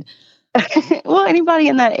wanted. Well, anybody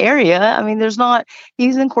in that area. I mean, he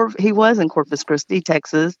was in Corpus Christi,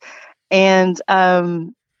 Texas. And,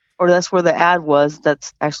 or that's where the ad was.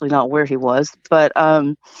 That's actually not where he was, but,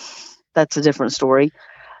 that's a different story.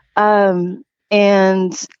 And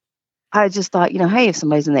I just thought, hey, if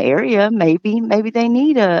somebody's in the area, maybe they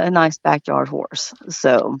need a nice backyard horse.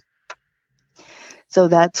 So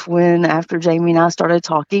that's when, after Jamie and I started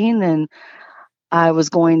talking, and I was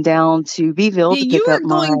going down to Beeville to pick up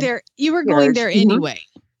my there. You were going there anyway.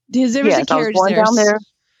 Because there was a carriage I was going down there.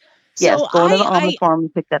 Yes, going to the almond farm to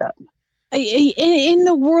pick that up. In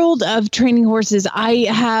the world of training horses, I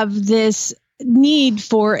have this need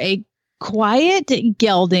for a quiet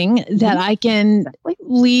gelding that I can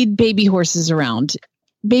lead baby horses around.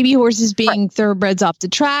 Baby horses being thoroughbreds off the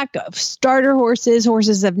track, starter horses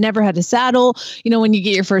that have never had a saddle. When you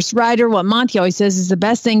get your first rider, what Monty always says is the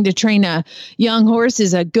best thing to train a young horse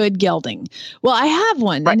is a good gelding. Well, I have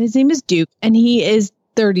one, and his name is Duke, and he is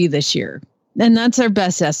 30 this year. And that's our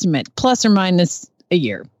best estimate, plus or minus a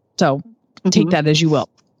year. So take that as you will.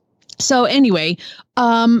 So anyway,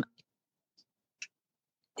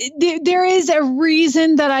 there is a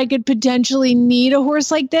reason that I could potentially need a horse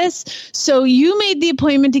like this. So you made the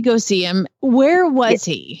appointment to go see him. Where was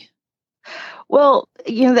he? Well,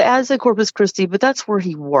 the ad said Corpus Christi, but that's where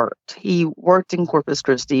he worked. He worked in Corpus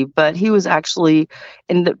Christi, but he was actually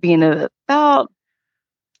ended up being about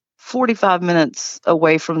 45 minutes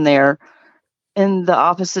away from there, in the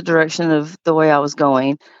opposite direction of the way I was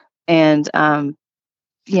going. And,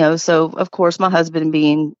 so of course my husband,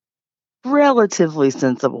 being relatively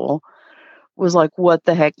sensible, was like, what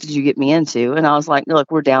the heck did you get me into? And I was like,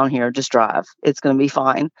 look, we're down here, just drive. It's going to be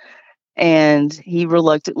fine. And he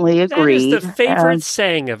reluctantly agreed. That is the favorite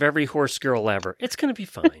saying of every horse girl ever. It's going to be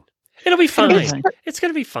fine. It'll be fine. It's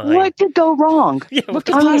going to be fine. What could go wrong? Yeah, what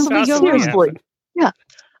could possibly go wrong? Yeah.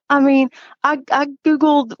 I mean, I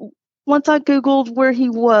Googled where he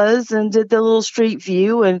was and did the little street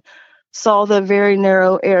view and saw the very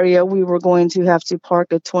narrow area we were going to have to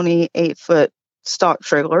park a 28-foot stock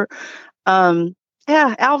trailer.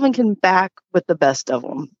 Yeah, Alvin can back with the best of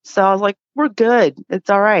them. So I was like, we're good. It's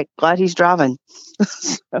all right. Glad he's driving.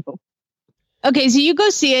 So. Okay, so you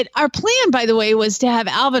go see it. Our plan, by the way, was to have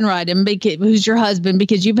Alvin ride him, who's your husband,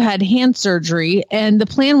 because you've had hand surgery. And the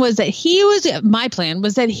plan was that my plan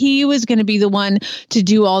was that he was going to be the one to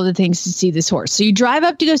do all the things to see this horse. So you drive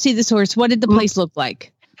up to go see this horse. What did the place look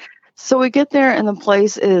like? So we get there and the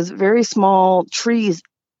place is very small, trees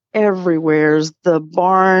everywhere. The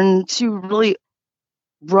barn, 2 really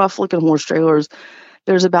rough looking horse trailers.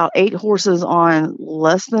 There's about 8 horses on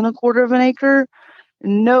less than a quarter of an acre.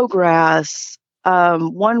 No grass,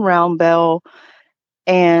 1 round bell,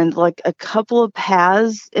 and like a couple of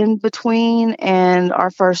paths in between. And our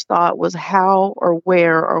first thought was, how or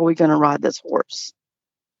where are we going to ride this horse?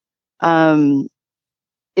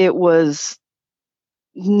 It was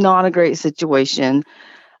not a great situation.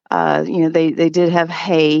 They did have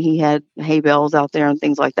hay. He had hay bales out there and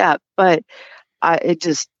things like that. But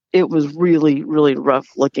it was really, really rough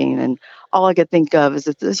looking. And all I could think of is,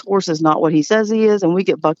 if this horse is not what he says he is and we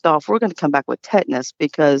get bucked off, we're going to come back with tetanus,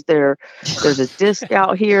 because there's a disc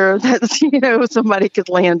out here that, somebody could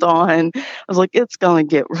land on. I was like, it's going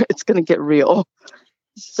to get real.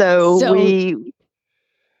 So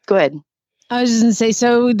go ahead. I was just going to say,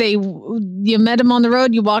 so you met him on the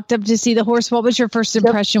road, you walked up to see the horse. What was your first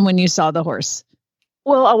impression when you saw the horse?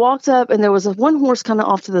 Well, I walked up and there was one horse kind of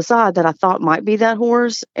off to the side that I thought might be that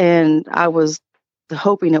horse. And I was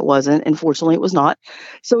hoping it wasn't. Unfortunately, it was not.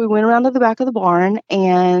 So we went around to the back of the barn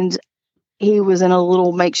and he was in a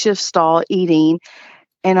little makeshift stall eating.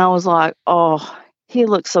 And I was like, oh, he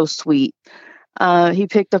looks so sweet. He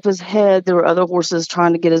picked up his head. There were other horses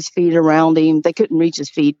trying to get his feet around him. They couldn't reach his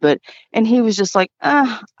feet, and he was just like,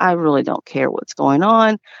 I really don't care what's going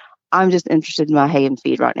on. I'm just interested in my hay and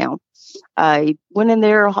feed right now. I went in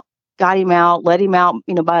there, got him out, let him out,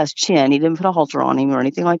 by his chin. He didn't put a halter on him or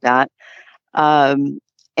anything like that. And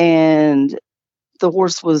the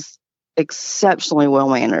horse was exceptionally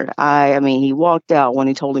well-mannered. I mean, he walked out when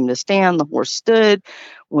he told him to stand. The horse stood.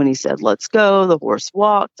 When he said, let's go, the horse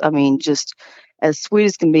walked. I mean, just as sweet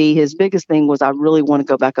as can be. His biggest thing was, I really want to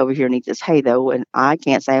go back over here and eat this hay, though. And I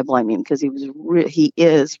can't say I blame him, because he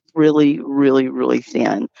is really, really, really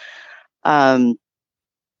thin.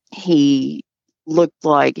 He looked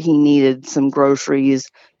like he needed some groceries.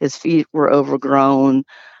 His feet were overgrown.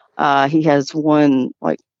 He has one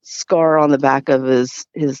scar on the back of his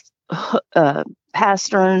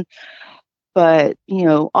pastern. But,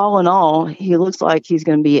 all in all, he looks like he's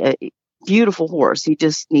going to be a beautiful horse. He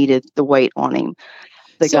just needed the weight on him.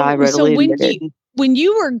 The guy readily admitted. When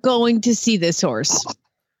you were going to see this horse,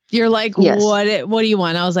 you're like, yes. What do you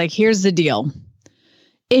want? I was like, here's the deal.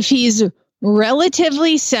 If he's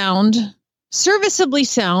relatively sound, serviceably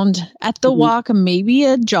sound at the walk, maybe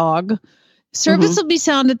a jog, serviceably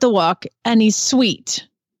sound at the walk, and he's sweet,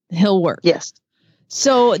 he'll work. Yes.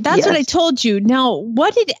 So that's what I told you. Now,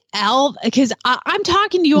 what did because I'm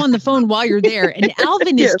talking to you on the phone while you're there, and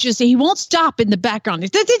Alvin is he won't stop in the background.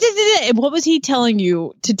 And what was he telling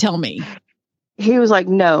you to tell me? He was like,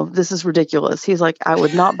 no, this is ridiculous. He's like, I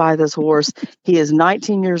would not buy this horse. He is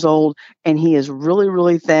 19 years old and he is really,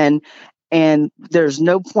 really thin. And there's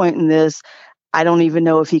no point in this. I don't even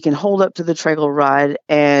know if he can hold up to the trailer ride.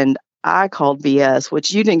 And I called BS,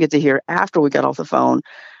 which you didn't get to hear after we got off the phone.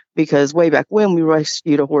 Because way back when, we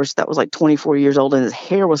rescued a horse that was like 24 years old and his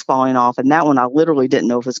hair was falling off. And that one, I literally didn't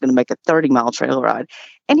know if it was going to make a 30-mile trailer ride.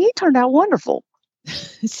 And he turned out wonderful.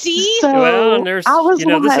 See? So well, and there's,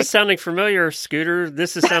 like, this is sounding familiar, Scooter.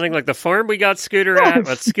 This is sounding like the farm we got Scooter at,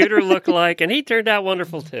 what Scooter looked like. And he turned out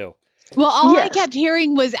wonderful, too. Well, all I kept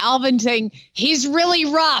hearing was Alvin saying, he's really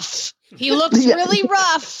rough. He looks really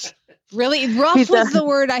rough. Really rough was the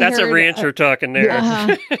word I heard. That's a rancher talking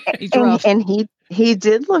there. He's rough. And he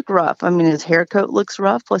did look rough. I mean, his hair coat looks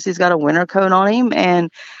rough. Plus, he's got a winter coat on him,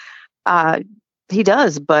 and he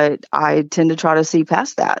does. But I tend to try to see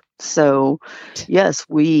past that. So, yes,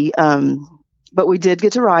 but we did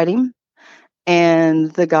get to ride him.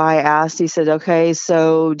 And the guy asked. He said, "Okay,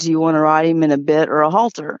 so do you want to ride him in a bit or a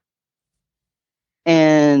halter?"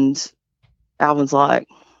 And Alvin's like,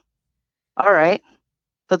 "All right,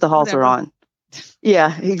 put the halter on."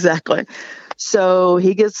 Yeah, exactly. So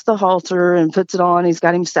he gets the halter and puts it on. He's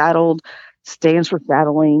got him saddled, stands for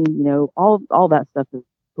saddling, all that stuff is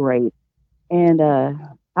great. And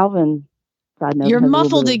Alvin side note. You're Has a little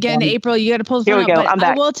muffled bit of again, volume. April. You got to pull the Here phone we out. go. But I'm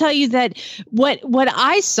back. I will tell you that what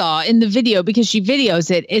I saw in the video, because she videos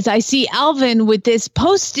it, is I see Alvin with this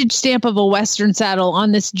postage stamp of a Western saddle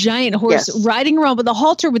on this giant horse riding around with a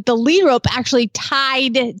halter with the lead rope actually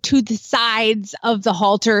tied to the sides of the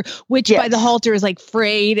halter, which by the halter is like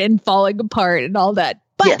frayed and falling apart and all that.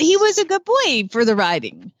 But he was a good boy for the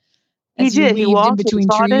riding. He did. He walked in between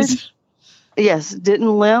trees. Yes,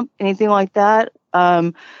 didn't limp, anything like that.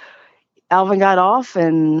 Alvin got off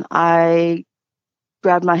and I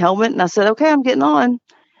grabbed my helmet and I said, okay, I'm getting on.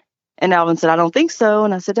 And Alvin said, I don't think so.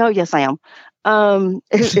 And I said, oh, yes, I am.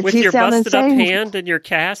 If with your busted up hand and your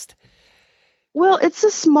cast? Well, it's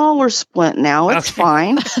a smaller splint now. It's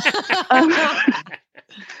fine.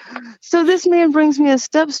 So this man brings me a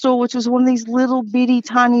step stool, which was one of these little bitty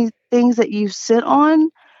tiny things that you sit on.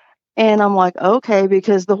 And I'm like, okay,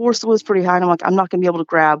 because the horse was pretty high. And I'm like, I'm not going to be able to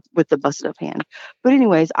grab with the busted up hand. But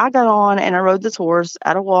anyways, I got on and I rode this horse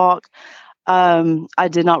at a walk. I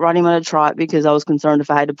did not ride him at a trot because I was concerned if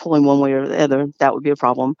I had to pull him one way or the other, that would be a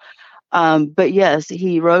problem. But yes,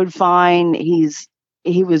 he rode fine. He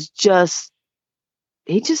was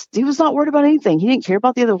not worried about anything. He didn't care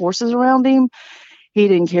about the other horses around him. He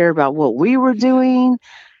didn't care about what we were doing.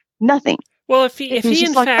 Nothing. Well, if he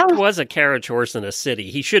in fact was a carriage horse in a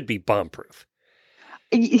city, he should be bomb-proof.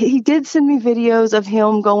 He did send me videos of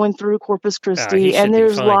him going through Corpus Christi, and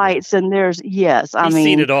there's lights, and there's he's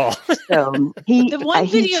seen it all. So the one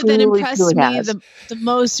video that impressed me the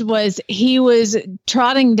most was he was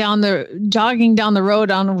jogging down the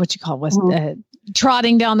road on what you call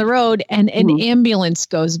trotting down the road, and an ambulance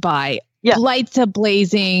goes by. Yeah. Lights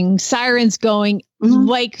blazing, sirens going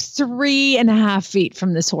like 3.5 feet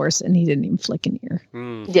from this horse, and he didn't even flick an ear.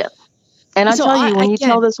 Yeah. And I tell you, when you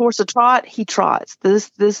tell this horse to trot, he trots.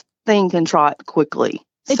 This thing can trot quickly.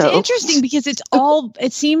 It's interesting because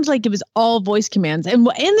it seems like it was all voice commands. And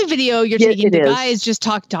in the video, you're taking the guys just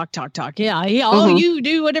talk. Yeah. You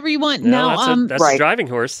do whatever you want. No, that's a driving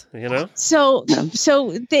horse, you know? So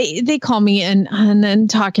they call me and then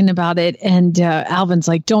talking about it. And Alvin's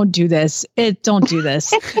like, don't do this. Don't do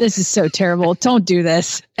this. This is so terrible. Don't do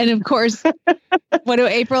this. And of course, what do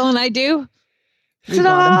April and I do? We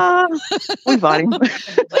bought him. We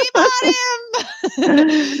bought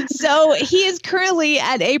him. So he is currently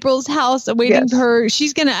at April's house waiting for her.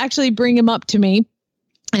 She's going to actually bring him up to me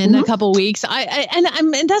in a couple weeks.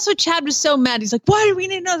 And that's what Chad was so mad. He's like, why do we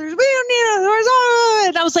need another? We don't need another horse.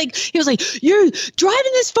 And I was like, he was like, you're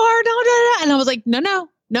driving this far. And I was like, no.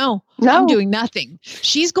 I'm doing nothing.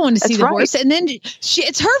 She's going to see the horse, and then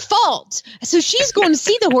it's her fault. So she's going to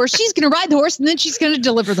see the horse. She's going to ride the horse, and then she's going to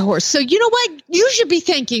deliver the horse. So you know what? You should be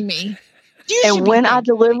thanking me. And when I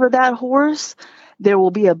deliver that horse, there will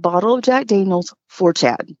be a bottle of Jack Daniels for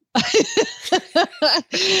Chad.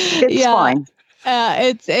 It's fine.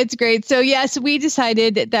 It's great. So yes, we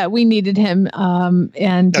decided that we needed him.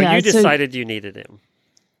 You decided you needed him.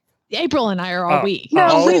 April and I are all we.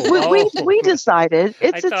 No, we decided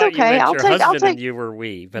it's okay. I'll take. You were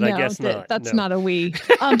we, but I guess not. That's not a we.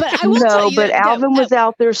 But I will tell you but Alvin was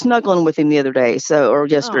out there snuggling with him the other day, or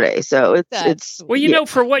yesterday. So it's well,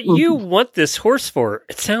 for what you want this horse for,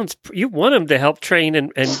 it sounds you want him to help train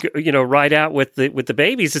and ride out with the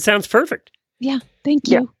babies. It sounds perfect. Yeah, thank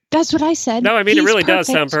you. Yeah. That's what I said. No, I mean it really does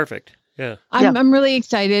sound perfect. Yeah. I'm really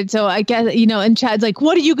excited. So I guess, and Chad's like,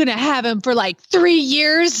 what are you going to have him for like 3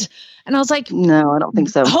 years? And I was like, no, I don't think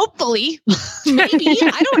so. Hopefully, maybe.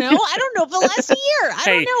 I don't know. I don't know if it'll last a year. I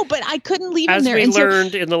don't know, but I couldn't leave him there. As we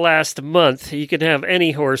learned in the last month, you can have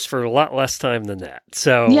any horse for a lot less time than that.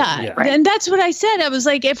 So yeah. And that's what I said. I was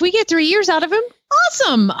like, if we get 3 years out of him,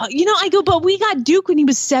 awesome. I go, but we got Duke when he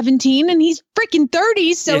was 17 and he's freaking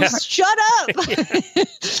 30. So shut up.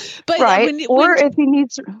 But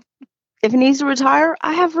if he needs to retire,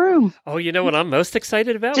 I have room. Oh, you know what I'm most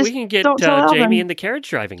excited about? We can get Jamie into carriage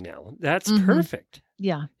driving now. That's perfect.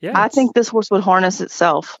 Yeah. I think this horse would harness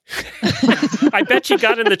itself. I bet you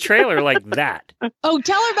got in the trailer like that. Oh,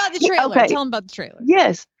 tell her about the trailer. Okay. Tell him about the trailer.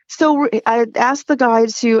 Yes. So I asked the guy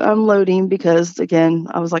to unload him because, again,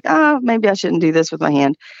 I was like, maybe I shouldn't do this with my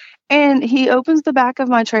hand. And he opens the back of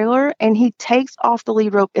my trailer and he takes off the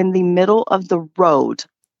lead rope in the middle of the road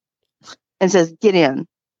and says, get in.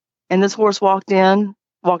 And this horse walked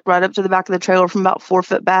right up to the back of the trailer from about 4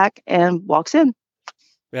 foot back and walks in.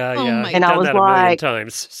 And I was like,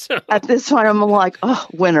 times, so. At this point, I'm like,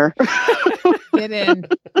 winner. Get in.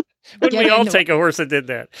 Wouldn't we all take a horse that did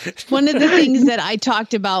that? One of the things that I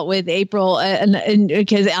talked about with April, and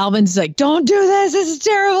because Alvin's like, don't do this. This is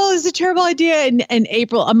terrible. This is a terrible idea. And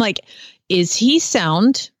April, I'm like, is he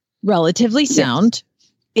sound? Relatively sound?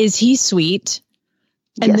 Yes. Is he sweet?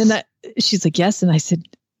 And then she's like, yes. And I said,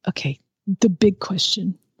 okay, the big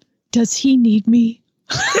question, does he need me?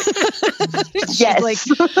 Yes. Like,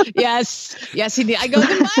 yes, he did. I go,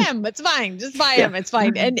 then buy him. It's fine. Just buy him. It's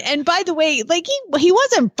fine. And by the way, like he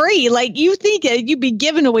wasn't free. Like you think you'd be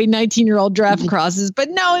giving away 19-year-old draft crosses, but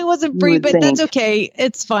no, he wasn't free. But that's okay.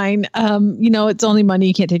 It's fine. It's only money.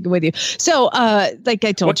 You can't take it with you. So, like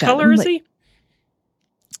I told what color is he?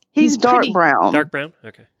 He's dark pretty brown. Dark brown.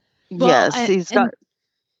 Okay. Well, Yes, he's got.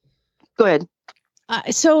 Go ahead.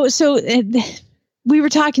 We were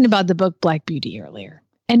talking about the book Black Beauty earlier.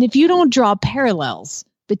 And if you don't draw parallels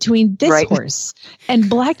between this horse and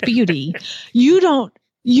Black Beauty, you don't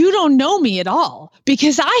know me at all,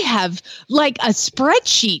 because I have like a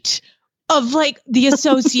spreadsheet of like the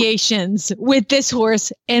associations with this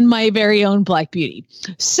horse and my very own Black Beauty.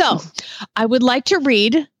 So I would like to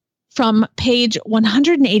read from page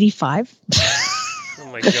 185.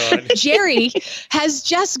 Oh my God. Jerry has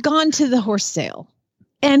just gone to the horse sale.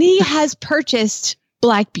 And he has purchased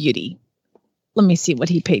Black Beauty. Let me see what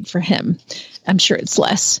he paid for him. I'm sure it's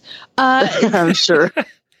less. I'm sure.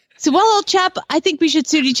 So, well, old chap, I think we should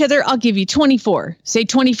suit each other. I'll give you 24. Say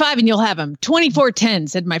 25 and you'll have him. 24.10,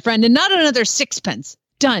 said my friend, and not another sixpence.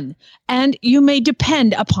 Done. And you may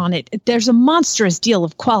depend upon it. There's a monstrous deal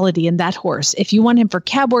of quality in that horse. If you want him for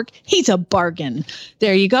cab work, he's a bargain.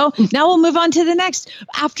 There you go. Now we'll move on to the next.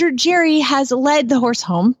 After Jerry has led the horse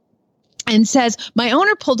home, and says, my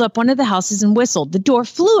owner pulled up one of the houses and whistled. The door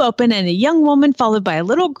flew open and a young woman followed by a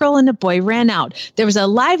little girl and a boy ran out. There was a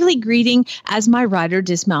lively greeting as my rider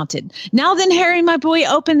dismounted. Now then, Harry, my boy,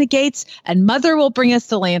 open the gates and mother will bring us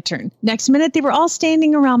the lantern. Next minute, they were all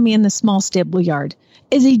standing around me in the small stable yard.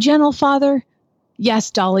 Is he gentle, father?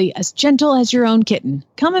 Yes, Dolly, as gentle as your own kitten.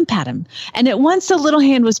 Come and pat him. And at once the little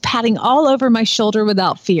hand was patting all over my shoulder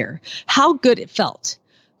without fear. How good it felt.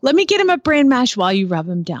 Let me get him a bran mash while you rub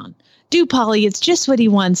him down. Do, Polly, it's just what he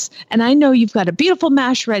wants, and I know you've got a beautiful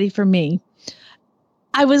mash ready for me.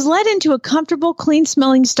 I was led into a comfortable,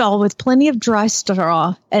 clean-smelling stall with plenty of dry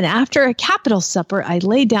straw, and after a capital supper, I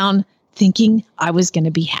lay down thinking I was going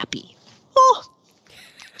to be happy. Oh,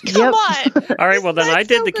 come on. All right, well, then I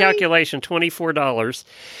did the great. calculation, $24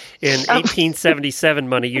 in 1877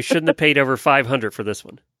 money. You shouldn't have paid over $500 for this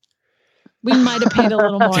one. We might have paid a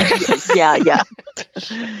little more. Yeah.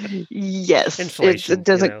 Yes. Inflation, It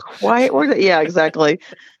doesn't quite work. Yeah, exactly.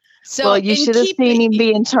 So, well, you should have seen him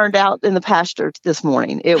being turned out in the pasture this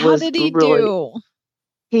morning. How did he do?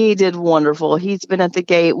 He did wonderful. He's been at the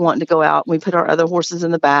gate wanting to go out. We put our other horses in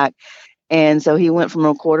the back. And so he went from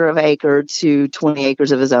a quarter of acre to 20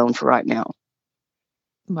 acres of his own for right now.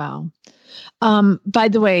 Wow. By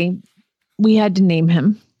the way, we had to name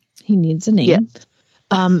him. He needs a name.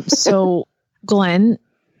 Yeah. So Glenn,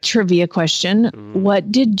 trivia question.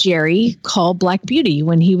 What did Jerry call Black Beauty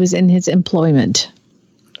when he was in his employment?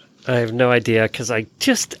 I have no idea, because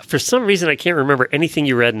for some reason, I can't remember anything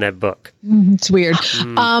you read in that book. It's weird.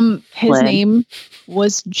 His name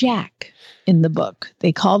was Jack in the book.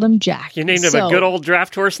 They called him Jack. You named him a good old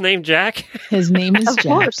draft horse named Jack? His name is Jack. Of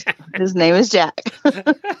course. His name is Jack.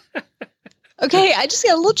 Okay, I just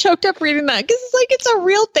got a little choked up reading that, because it's a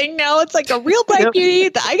real thing now. It's like a real Black Beauty.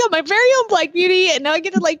 I got my very own Black Beauty, and now I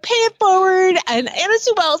get to pay it forward. And Anna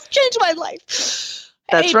Sue Wells changed my life.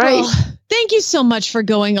 That's April, right. Thank you so much for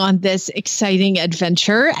going on this exciting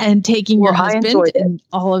adventure and taking your husband and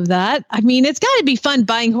all of that. I mean, it's got to be fun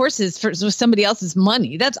buying horses with somebody else's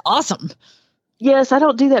money. That's awesome. Yes, I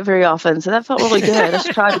don't do that very often, so that felt really good. I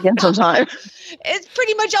should try it again sometime. It's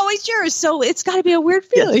pretty much always yours, so it's got to be a weird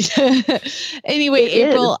feeling. Yes. Anyway,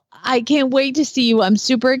 April, I can't wait to see you. I'm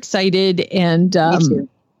super excited, and Me too.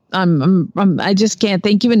 I just can't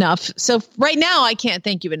thank you enough. So right now, I can't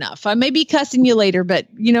thank you enough. I may be cussing you later, but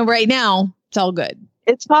right now, it's all good.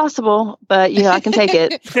 It's possible, but I can take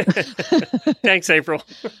it. Thanks, April.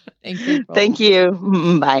 Thank you. Thank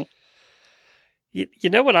you. Bye. You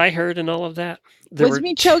know what I heard in all of that? Was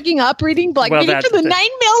me choking up reading Black Beauty for the 9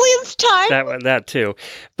 millionth time? That too.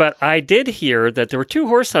 But I did hear that there were two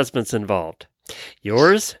horse husbands involved,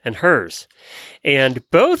 yours and hers. And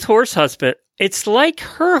both horse husband, it's like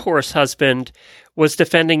her horse husband was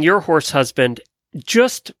defending your horse husband. It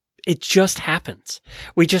just happens.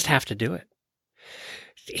 We just have to do it.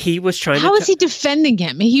 He was trying How is he defending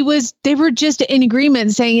him? They were just in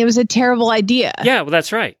agreement saying it was a terrible idea. Yeah, well,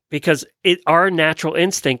 that's right. Because our natural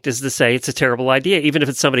instinct is to say it's a terrible idea, even if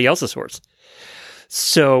it's somebody else's horse.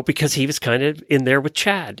 So, because he was kind of in there with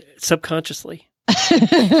Chad subconsciously.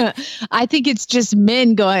 I think it's just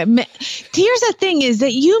men going. Here's the thing is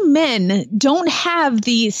that you men don't have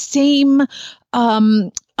the same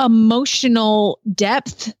emotional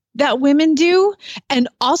depth that women do, and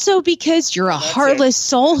also because you're a heartless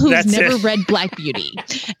soul who's never read Black Beauty.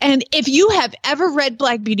 And if you have ever read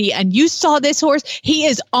Black Beauty and you saw this horse, he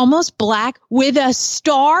is almost black with a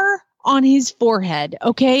star on his forehead.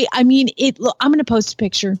 Okay. I mean, I'm going to post a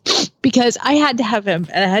picture because I had to have him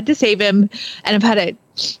and I had to save him, and I've had a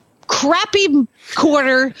crappy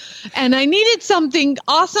quarter and I needed something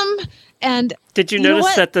awesome. And did you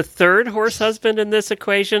notice that the third horse husband in this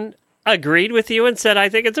equation agreed with you and said, I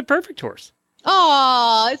think it's a perfect horse?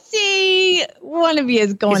 Oh, see, one of you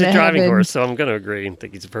is going to heaven. He's a driving horse, so I'm going to agree and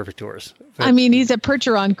think he's a perfect horse. But, I mean, he's a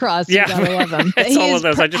Percheron cross. Yeah, you gotta love him. It's all of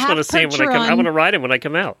those. I just want to see him when I come. I want to ride him when I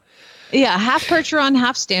come out. Yeah, half Percheron,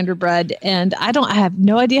 half standardbred, and I have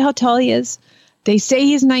no idea how tall he is. They say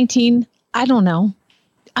he's 19. I don't know.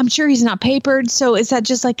 I'm sure he's not papered. So is that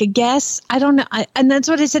just like a guess? I don't know. And that's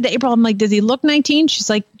what I said to April. I'm like, does he look 19? She's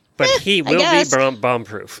like, but he will be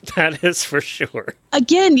bomb-proof. That is for sure.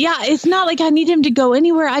 Again, yeah, it's not like I need him to go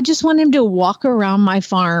anywhere. I just want him to walk around my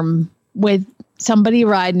farm with somebody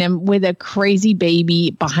riding him with a crazy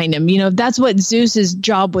baby behind him. You know, that's what Zeus's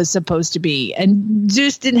job was supposed to be. And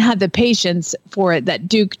Zeus didn't have the patience for it that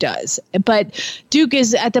Duke does. But Duke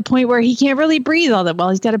is at the point where he can't really breathe all that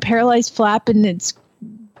well. He's got a paralyzed flap, and it's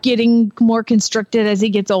getting more constricted as he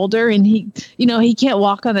gets older, and he can't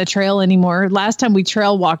walk on the trail anymore. Last time we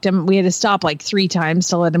trail walked him, we had to stop like 3 times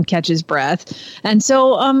to let him catch his breath. And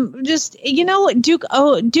so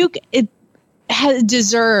Duke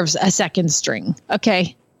deserves a second string.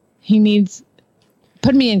 Okay. He needs,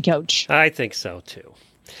 put me in, coach. I think so too.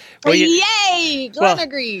 Well, yay! Glenn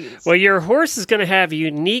agrees. Well, your horse is going to have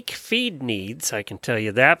unique feed needs, I can tell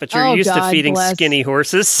you that, but you're used to feeding skinny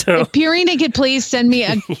horses. So if Purina could please send me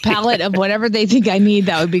a pallet of whatever they think I need,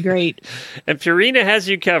 that would be great. And Purina has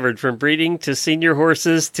you covered, from breeding to senior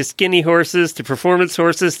horses to skinny horses to performance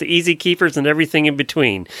horses to easy keepers and everything in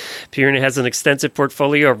between. Purina has an extensive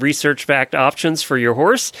portfolio of research-backed options for your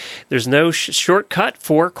horse. There's no shortcut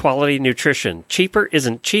for quality nutrition. Cheaper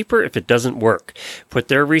isn't cheaper if it doesn't work. Put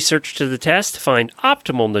their research to the test. Find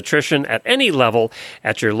optimal nutrition at any level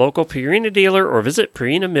at your local Purina dealer or visit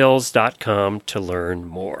purinamills.com to learn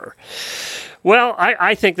more. Well,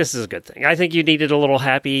 I think this is a good thing. I think you needed a little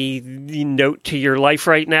happy note to your life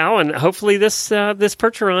right now, and hopefully this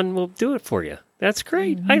Percheron will do it for you. That's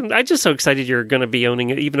great. Mm-hmm. I'm just so excited you're going to be owning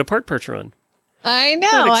even a part Percheron. I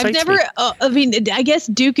know. I've never, I guess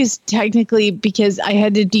Duke is technically, because I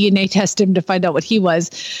had to DNA test him to find out what he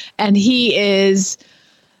was, and he is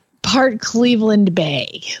part Cleveland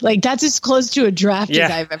Bay. Like, that's as close to a draft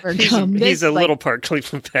as I've ever come. He's a little part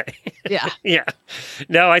Cleveland Bay. Yeah. Yeah.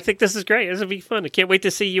 No, I think this is great. This will be fun. I can't wait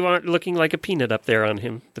to see you looking like a peanut up there on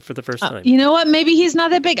him for the first time. You know what? Maybe he's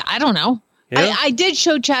not that big. I don't know. Yeah. I did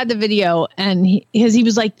show Chad the video, and he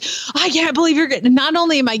was like, I can't believe you're getting, not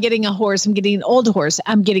only am I getting a horse, I'm getting an old horse,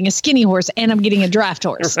 I'm getting a skinny horse, and I'm getting a draft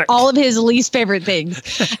horse. Right. All of his least favorite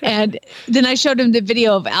things. And then I showed him the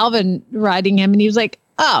video of Alvin riding him, and he was like,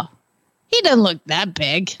 oh, he doesn't look that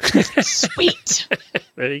big. Sweet.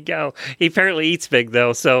 There you go. He apparently eats big,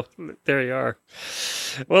 though, so there you are.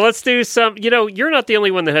 Well, let's do some, you're not the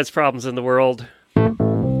only one that has problems in the world.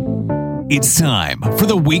 It's time for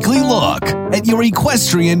the weekly look at your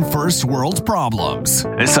equestrian first world problems.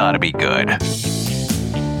 This ought to be good.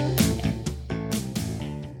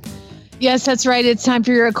 Yes, that's right. It's time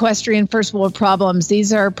for your equestrian first world problems.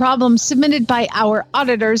 These are problems submitted by our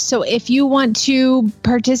auditors. So if you want to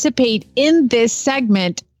participate in this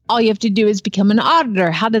segment, all you have to do is become an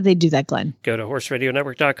auditor. How do they do that, Glenn? Go to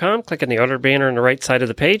horseradionetwork.com, click on the auditor banner on the right side of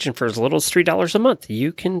the page, and for as little as $3 a month,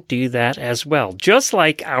 you can do that as well. Just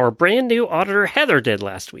like our brand new auditor, Heather, did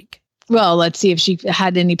last week. Well, let's see if she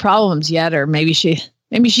had any problems yet, or maybe she's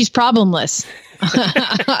problemless.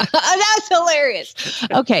 That's hilarious.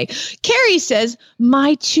 Okay. Carrie says,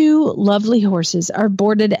 my 2 lovely horses are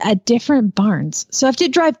boarded at different barns. So I have to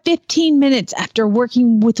drive 15 minutes after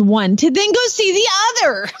working with one to then go see the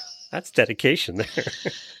other. That's dedication there.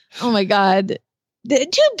 Oh my God. The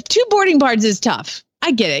two boarding barns is tough.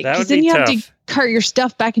 I get it. Because then you have to cart your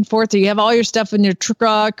stuff back and forth, or you have all your stuff in your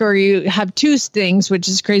truck, or you have 2 things, which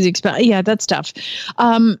is crazy expensive. Yeah, that's tough.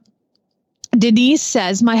 Denise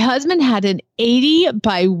says, my husband had an 80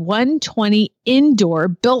 by 120 indoor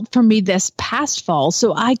built for me this past fall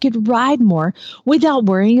so I could ride more without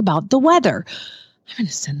worrying about the weather. I'm going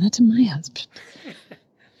to send that to my husband.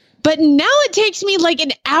 But now it takes me like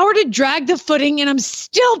an hour to drag the footing, and I'm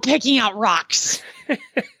still picking out rocks.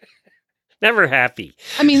 Never happy.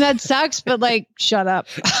 I mean, that sucks, but shut up.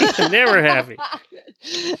 Never happy.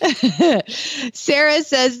 Sarah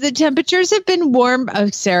says, the temperatures have been warm. Oh,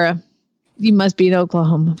 Sarah. You must be in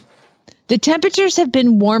Oklahoma. The temperatures have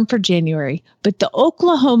been warm for January, but the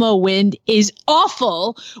Oklahoma wind is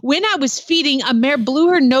awful. When I was feeding, a mare blew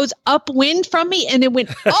her nose upwind from me and it went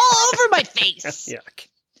all over my face. Yuck.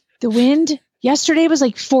 The wind yesterday was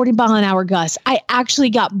like 40-mile-an-hour gusts. I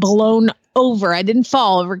actually got blown over. I didn't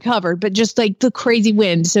fall, recovered, but just like the crazy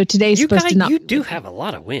wind. So today's supposed to not. You do have a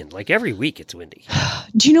lot of wind. Like every week it's windy.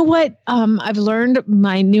 Do you know what? I've learned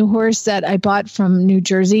my new horse that I bought from New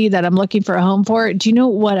Jersey that I'm looking for a home for. Do you know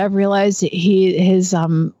what I've realized his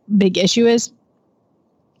big issue is?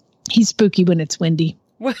 He's spooky when it's windy.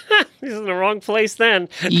 He's in the wrong place then.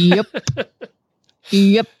 Yep.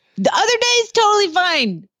 Yep. The other day is totally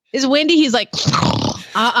fine. It's windy. He's like,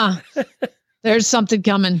 there's something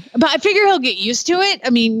coming. But I figure he'll get used to it. I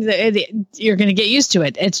mean, you're going to get used to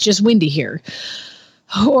it. It's just windy here.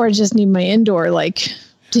 Or I just need my indoor like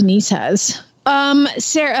Denise has. Megan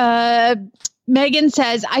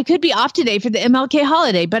says, I could be off today for the MLK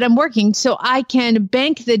holiday, but I'm working so I can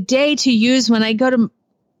bank the day to use when I go to...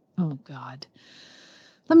 Oh, God.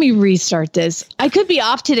 Let me restart this. I could be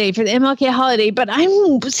off today for the MLK holiday, but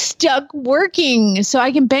I'm stuck working so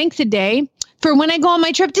I can bank the day for when I go on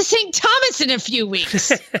my trip to St. Thomas in a few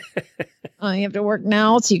weeks. Oh, you have to work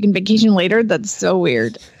now so you can vacation later? That's so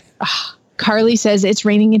weird. Carly says it's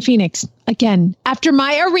raining in Phoenix again after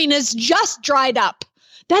my arenas just dried up.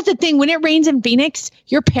 That's the thing. When it rains in Phoenix,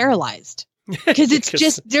 you're paralyzed because it's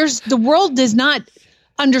just the world does not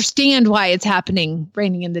understand why it's happening,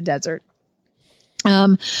 raining in the desert.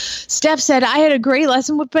 Steph said, I had a great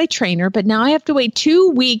lesson with my trainer, but now I have to wait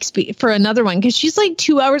 2 weeks for another one because she's like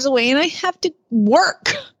 2 hours away and I have to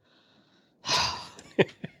work.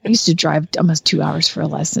 I used to drive almost 2 hours for a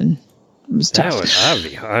lesson. It was tough. I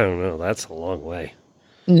don't know. That's a long way.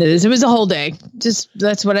 It was a whole day.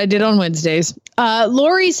 That's what I did on Wednesdays.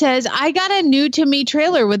 Lori says, I got a new to me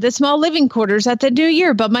trailer with the small living quarters at the new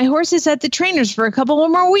year, but my horse is at the trainer's for a couple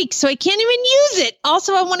more weeks, so I can't even use it.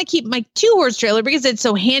 Also, I want to keep my 2-horse trailer because it's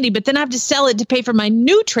so handy, but then I have to sell it to pay for my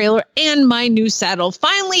new trailer and my new saddle.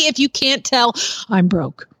 Finally, if you can't tell, I'm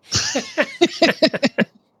broke. I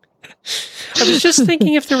was just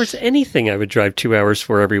thinking if there was anything I would drive 2 hours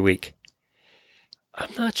for every week.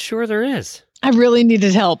 I'm not sure there is. I really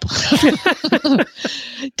needed help.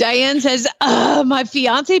 Diane says, my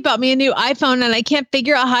fiance bought me a new iPhone and I can't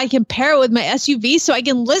figure out how I can pair it with my SUV so I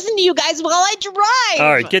can listen to you guys while I drive.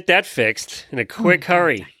 All right, get that fixed in a quick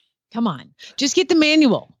hurry. Come on. Just get the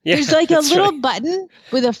manual. Yeah, there's like a little button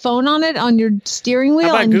with a phone on it on your steering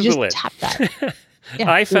wheel and you just tap that. Yeah,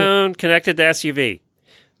 iPhone connected to SUV.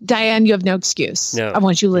 Diane, you have no excuse. No. I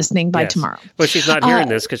want you listening by tomorrow. Well, she's not hearing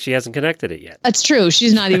this because she hasn't connected it yet. That's true.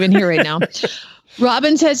 She's not even here right now.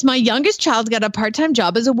 Robin says, my youngest child got a part-time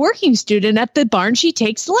job as a working student at the barn she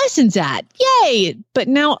takes lessons at. Yay! But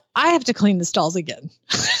now I have to clean the stalls again.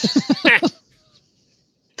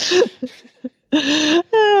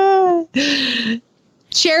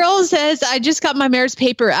 Cheryl says, I just got my mare's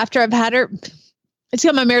paper after I've had her... It's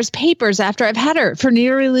got my mare's papers after I've had her for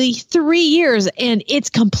nearly 3 years, and it's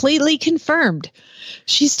completely confirmed.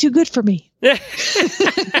 She's too good for me.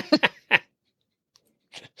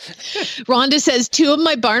 Rhonda says, 2 of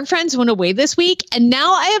my barn friends went away this week, and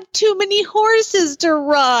now I have too many horses to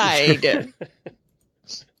ride.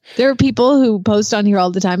 There are people who post on here all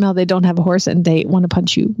the time how they don't have a horse and they want to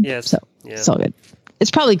punch you. Yes. So it's all good. It's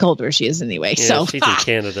probably cold where she is anyway. Yeah, so she's in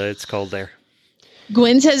Canada. It's cold there.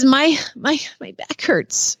 Gwen says, my back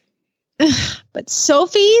hurts. But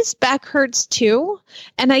Sophie's back hurts too,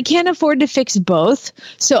 and I can't afford to fix both.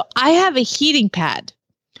 So I have a heating pad.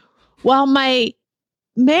 While my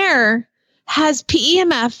mare has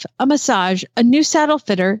PEMF, a massage, a new saddle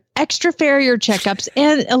fitter, extra farrier checkups,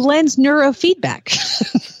 and a lens neurofeedback.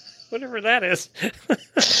 Whatever that is.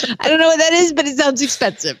 I don't know what that is, but it sounds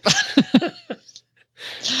expensive.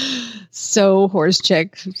 So horse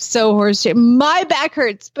chick. My back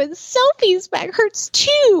hurts, but Sophie's back hurts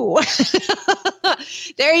too.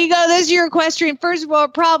 There you go. Those are your equestrian first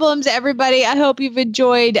world problems, everybody. I hope you've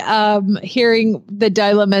enjoyed hearing the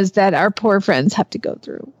dilemmas that our poor friends have to go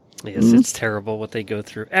through. Yes, It's terrible what they go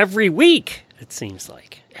through every week, it seems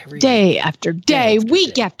like. Day after day,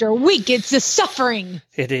 week after week. It's a suffering.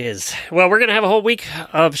 It is. Well, we're going to have a whole week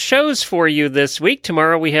of shows for you this week.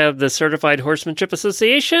 Tomorrow we have the Certified Horsemanship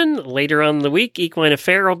Association. Later on in the week, Equine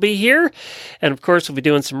Affair will be here. And of course, we'll be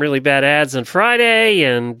doing some really bad ads on Friday.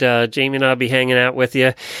 And Jamie and I will be hanging out with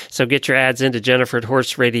you. So get your ads into Jennifer at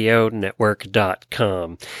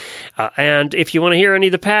HorseRadioNetwork.com. And if you want to hear any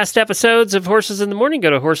of the past episodes of Horses in the Morning, go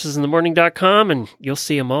to HorsesinTheMorning.com and you'll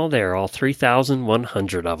see them all there, all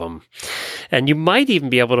 3,100 of them. And you might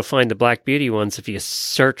even be able to find the Black Beauty ones if you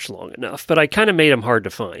search long enough, but I kind of made them hard to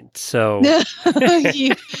find. So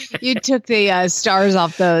you took the stars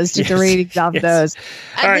off those, took the ratings off those.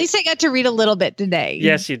 At least I got to read a little bit today.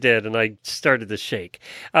 Yes, you did, and I started to shake.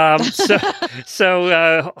 So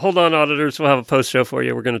hold on, auditors. We'll have a post show for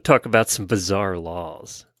you. We're going to talk about some bizarre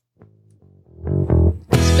laws.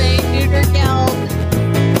 Spay, neuter, geld.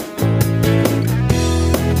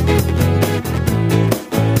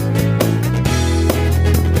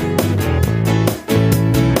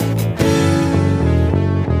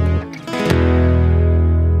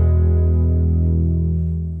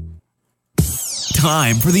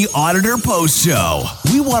 Time for the Auditor Post Show.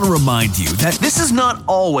 We want to remind you that this is not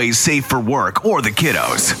always safe for work or the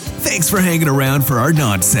kiddos. Thanks for hanging around for our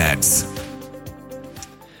nonsense.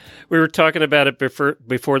 We were talking about it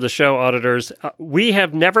before the show, auditors. We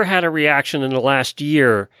have never had a reaction in the last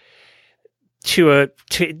year to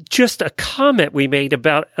just a comment we made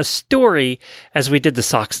about a story as we did the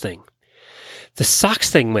socks thing. The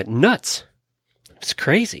socks thing went nuts. It's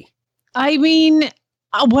crazy. I mean,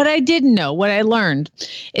 what I didn't know, what I learned,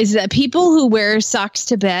 is that people who wear socks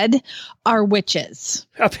to bed are witches.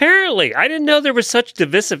 Apparently. I didn't know there was such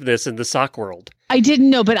divisiveness in the sock world. I didn't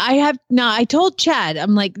know, but I told Chad,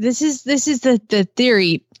 I'm like, this is the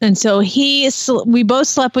theory. And so we both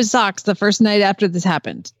slept with socks the first night after this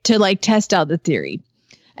happened to like test out the theory.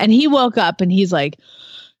 And he woke up and he's like,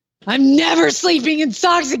 I'm never sleeping in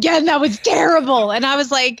socks again. That was terrible. And I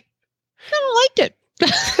was like, I kind of liked it.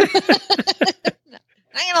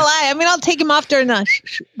 I'm not gonna lie. I mean, I'll take him off during the,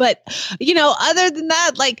 but other than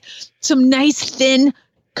that, like some nice thin,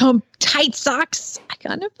 tight socks, I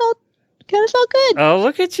kind of felt good. Oh,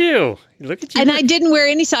 look at you! Look at you! And I didn't wear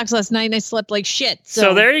any socks last night, and I slept like shit.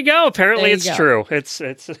 So there you go. Apparently, it's true. It's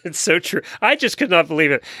so true. I just could not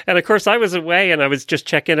believe it. And of course, I was away, and I was just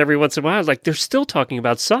checking every once in a while. I was like, they're still talking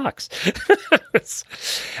about socks.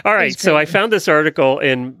 All right. So I found this article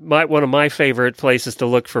in one of my favorite places to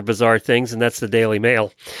look for bizarre things, and that's the Daily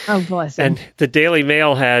Mail. Oh, bless him. And the Daily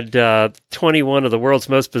Mail had 21 of the world's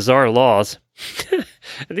most bizarre laws.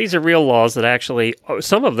 These are real laws that actually,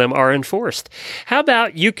 some of them are enforced. How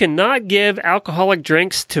about you cannot give alcoholic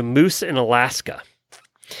drinks to moose in Alaska?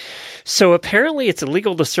 So apparently it's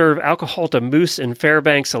illegal to serve alcohol to moose in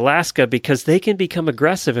Fairbanks, Alaska, because they can become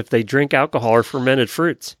aggressive if they drink alcohol or fermented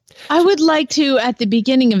fruits. I would like to, at the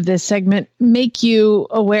beginning of this segment, make you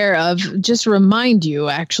aware of, just remind you,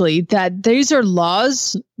 actually, that these are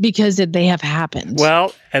laws because they have happened.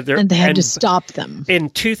 Well, and they had to stop them. In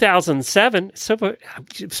 2007, so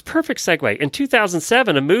it's perfect segue. In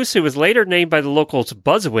 2007, a moose who was later named by the locals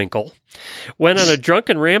Buzzwinkle went on a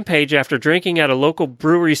drunken rampage after drinking at a local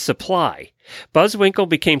brewery's supply. Buzzwinkle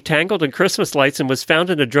became tangled in Christmas lights and was found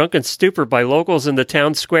in a drunken stupor by locals in the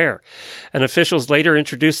town square. And officials later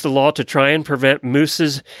introduced the law to try and prevent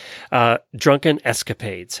moose's drunken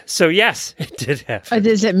escapades. So yes, it did happen.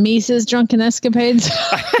 Is it Mises' drunken escapades?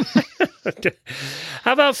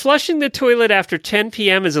 How about flushing the toilet after 10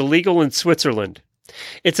 p.m. is illegal in Switzerland?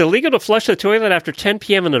 It's illegal to flush the toilet after 10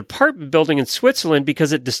 p.m. in an apartment building in Switzerland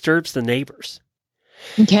because it disturbs the neighbors.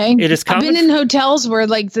 Okay. It is common. I've been in hotels where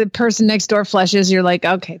like the person next door flushes. You're like,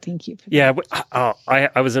 okay, thank you. Yeah.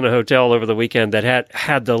 I was in a hotel over the weekend that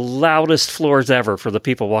had the loudest floors ever for the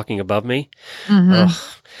people walking above me. Mm-hmm.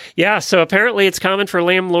 Yeah. So apparently it's common for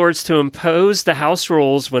landlords to impose the house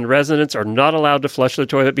rules when residents are not allowed to flush the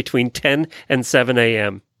toilet between 10 and 7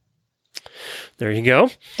 a.m. There you go.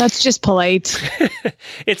 That's just polite.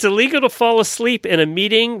 It's illegal to fall asleep in a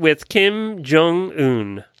meeting with Kim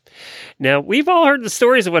Jong-un. Now, we've all heard the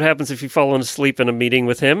stories of what happens if you've fallen asleep in a meeting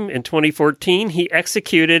with him. In 2014, he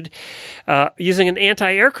executed, using an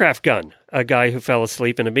anti-aircraft gun, a guy who fell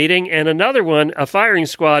asleep in a meeting, and another one, a firing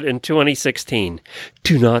squad in 2016.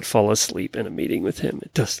 Do not fall asleep in a meeting with him.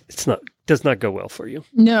 It does not go well for you.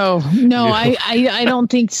 No. I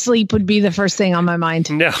don't think sleep would be the first thing on my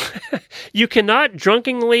mind. No. You cannot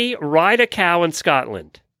drunkenly ride a cow in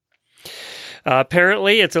Scotland.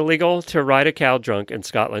 Apparently, it's illegal to ride a cow drunk in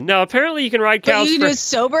Scotland. No, apparently you can ride cows. But you can do it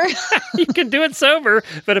sober? You can do it sober,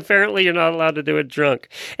 but apparently you're not allowed to do it drunk.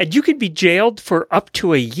 And you can be jailed for up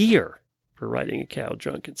to a year for riding a cow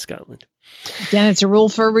drunk in Scotland. Again, it's a rule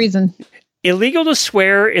for a reason. Illegal to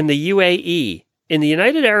swear in the UAE. In the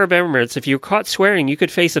United Arab Emirates, if you're caught swearing, you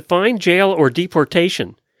could face a fine, jail, or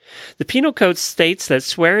deportation. The Penal Code states that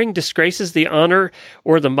swearing disgraces the honor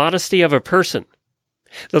or the modesty of a person.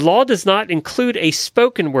 The law does not include a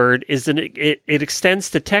spoken word, it extends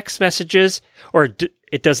to text messages, or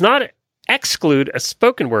it does not exclude a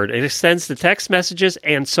spoken word. It extends to text messages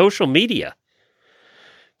and social media.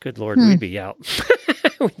 Good Lord, we'd be out.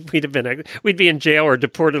 We'd be in jail or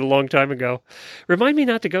deported a long time ago. Remind me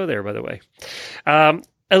not to go there, by the way.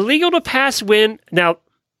 Illegal to pass wind. Now,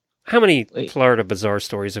 how many Florida bizarre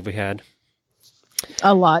stories have we had?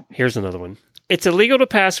 A lot. Here's another one. It's illegal to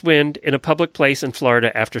pass wind in a public place in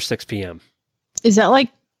Florida after 6 p.m. Is that like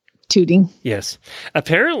tooting? Yes.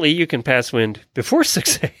 Apparently, you can pass wind before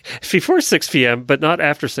 6 p.m., but not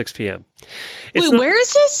after 6 p.m. Where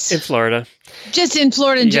is this? In Florida. Just in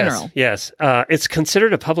Florida in general? Yes. It's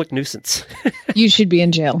considered a public nuisance. You should be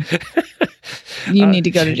in jail. You need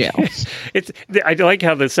to go to jail. I like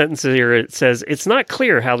how the sentence here, it says, it's not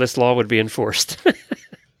clear how this law would be enforced. I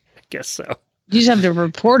guess so. You just have to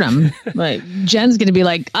report them. Like Jen's going to be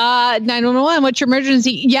like, 911, what's your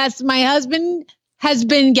emergency? Yes, my husband has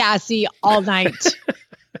been gassy all night.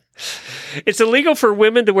 It's illegal for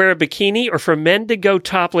women to wear a bikini or for men to go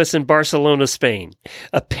topless in Barcelona, Spain.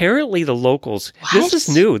 Apparently the locals, This is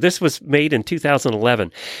new. This was made in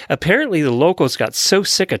 2011. Apparently the locals got so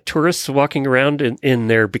sick of tourists walking around in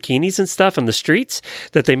their bikinis and stuff on the streets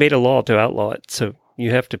that they made a law to outlaw it. So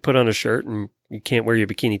you have to put on a shirt and you can't wear your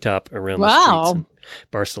bikini top around the streets in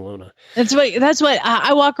Barcelona. That's what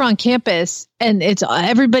I walk around campus, and it's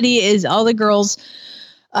all the girls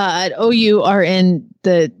at OU are in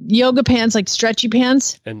the yoga pants, like stretchy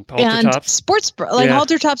pants and halter tops, sports bra, like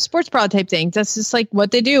halter top sports bra type things. That's just like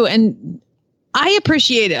what they do, and I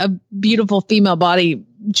appreciate a beautiful female body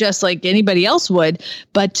just like anybody else would.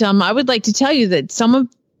 But I would like to tell you that some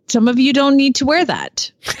of you don't need to wear that.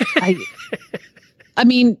 I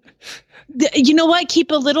mean. You know what? Keep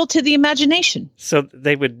a little to the imagination. So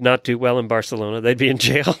they would not do well in Barcelona. They'd be in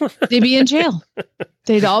jail. They'd be in jail.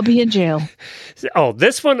 They'd all be in jail. Oh,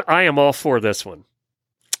 this one, I am all for this one.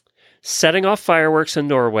 Setting off fireworks in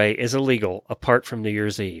Norway is illegal apart from New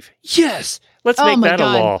Year's Eve. Yes! Let's make that a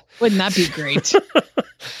law. Wouldn't that be great?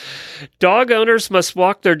 Dog owners must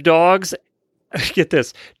walk their dogs. Get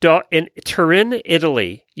this. In Turin,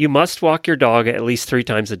 Italy, you must walk your dog at least 3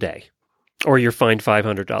 times a day. Or you're fined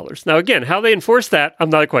 $500. Now, again, how they enforce that, I'm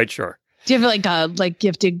not quite sure. Do you have you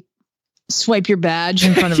have to swipe your badge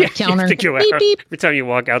in front of a counter? You have to go out beep. Every time you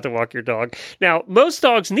walk out to walk your dog. Now, most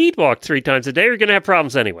dogs need walked 3 times a day. You're going to have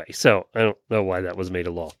problems anyway. So I don't know why that was made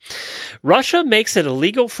a law. Russia makes it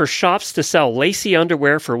illegal for shops to sell lacy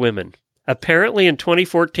underwear for women. Apparently, in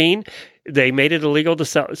 2014, they made it illegal to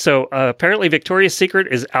sell. So apparently, Victoria's Secret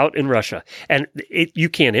is out in Russia, and you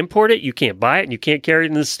can't import it, you can't buy it, and you can't carry it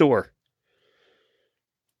in the store.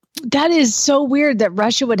 That is so weird that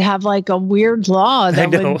Russia would have like a weird law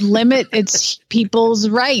that would limit its people's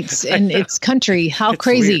rights in its country. How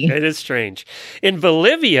crazy. Weird. It is strange. In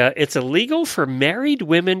Bolivia, it's illegal for married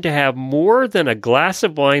women to have more than a glass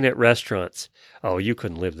of wine at restaurants. Oh, you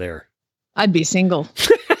couldn't live there. I'd be single.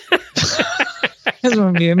 I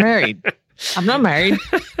wouldn't be married. I'm not married.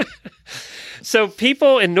 So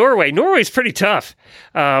people in Norway's pretty tough.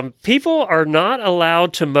 People are not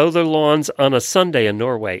allowed to mow their lawns on a Sunday in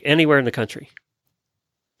Norway, anywhere in the country.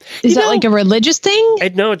 Is that like a religious thing?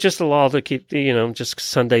 No, it's just a law to keep, just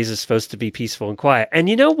Sundays is supposed to be peaceful and quiet. And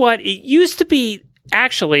you know what? It used to be,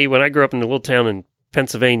 actually, when I grew up in a little town in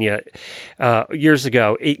Pennsylvania years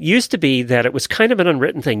ago, it used to be that it was kind of an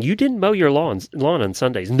unwritten thing. You didn't mow your lawn on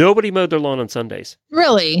Sundays. Nobody mowed their lawn on Sundays.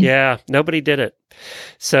 Really? Yeah, nobody did it.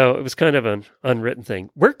 So it was kind of an unwritten thing.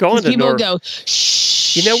 We're going to Norway. People go,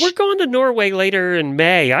 shh. We're going to Norway later in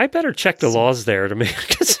May. I better check the laws there to make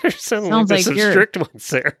because there's some strict ones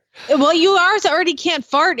there. Well, you already can't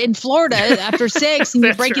fart in Florida after 6, and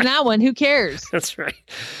you're breaking that one. Who cares? That's right.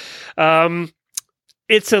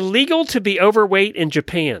 It's illegal to be overweight in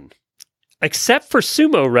Japan. Except for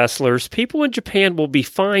sumo wrestlers, people in Japan will be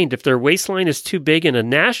fined if their waistline is too big in a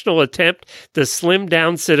national attempt to slim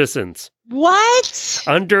down citizens. What?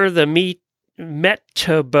 Under the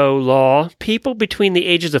Metabo law, people between the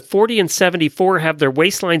ages of 40 and 74 have their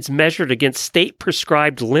waistlines measured against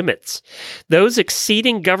state-prescribed limits. Those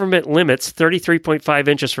exceeding government limits, 33.5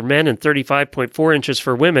 inches for men and 35.4 inches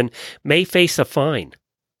for women, may face a fine.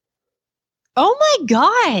 Oh my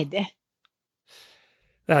God.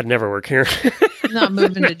 That'd never work here. Not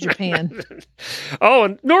moving to Japan. Oh,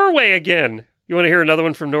 and Norway again. You want to hear another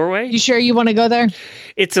one from Norway? You sure you want to go there?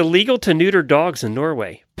 It's illegal to neuter dogs in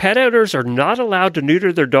Norway. Pet owners are not allowed to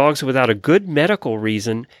neuter their dogs without a good medical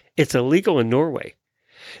reason. It's illegal in Norway.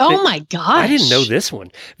 Oh my gosh. I didn't know this one.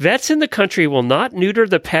 Vets in the country will not neuter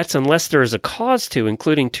the pets unless there is a cause to,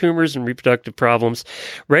 including tumors and reproductive problems.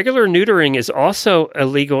 Regular neutering is also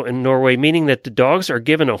illegal in Norway, meaning that the dogs are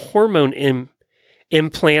given a hormone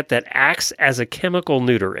implant that acts as a chemical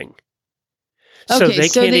neutering. Okay,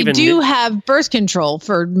 so they do have birth control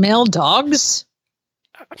for male dogs?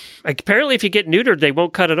 apparently if you get neutered, they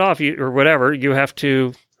won't cut it off or whatever. You have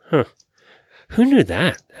to, Who knew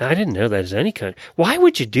that? I didn't know that as any kind. Why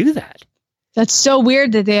would you do that? That's so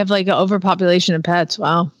weird that they have like an overpopulation of pets.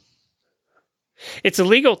 Wow. It's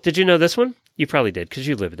illegal. Did you know this one? You probably did because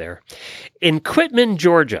you live there. In Quitman,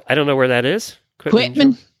 Georgia. I don't know where that is.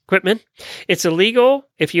 Quitman. It's illegal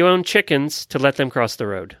if you own chickens to let them cross the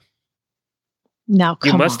road. Now,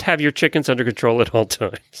 you must have your chickens under control at all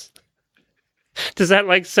times. Does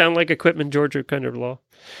that sound like a Quitman, Georgia kind of law?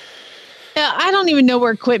 I don't even know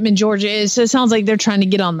where Quitman, Georgia is. So it sounds like they're trying to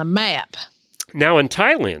get on the map. Now in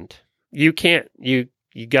Thailand, you can't. You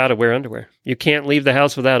got to wear underwear. You can't leave the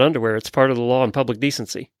house without underwear. It's part of the law and public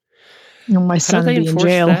decency. Oh, my son would be in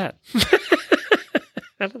jail. That?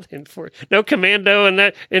 How do they enforce? No commando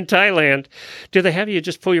in Thailand. Do they have you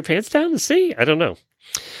just pull your pants down to see? I don't know.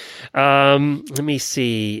 Let me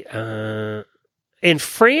see. In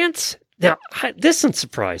France, now this one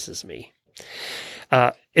surprises me.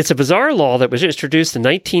 It's a bizarre law that was introduced in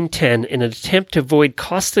 1910 in an attempt to avoid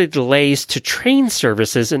costly delays to train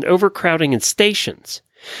services and overcrowding in stations.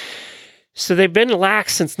 So they've been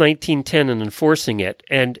lax since 1910 in enforcing it.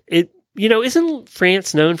 And isn't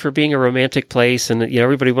France known for being a romantic place? And,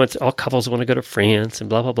 all couples want to go to France and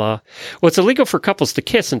blah, blah, blah. Well, it's illegal for couples to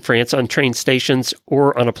kiss in France on train stations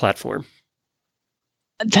or on a platform.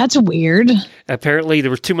 That's weird. Apparently,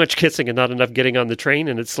 there was too much kissing and not enough getting on the train,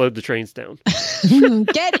 and it slowed the trains down.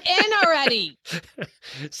 Get in already.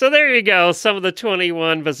 So there you go. Some of the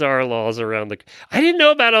 21 bizarre laws around I didn't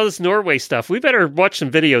know about all this Norway stuff. We better watch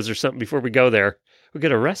some videos or something before we go there. We'll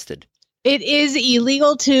get arrested. It is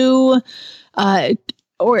illegal to,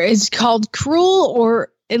 or is called cruel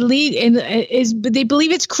or illegal, but they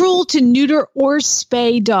believe it's cruel to neuter or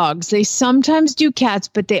spay dogs. They sometimes do cats,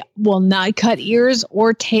 but they will not cut ears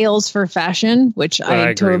or tails for fashion, which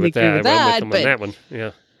I totally agree with that. On that one,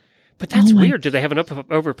 yeah. But that's weird. Do they have an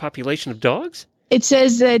overpopulation of dogs? It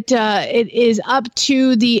says that it is up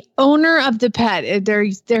to the owner of the pet.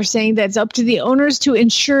 They're saying that it's up to the owners to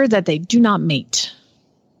ensure that they do not mate.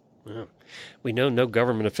 Wow. We know no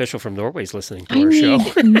government official from Norway is listening to our show.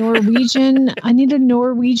 I need a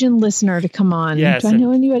Norwegian listener to come on. Yes, do I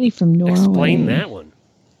know anybody from Norway? Explain that one.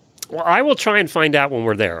 Well, I will try and find out when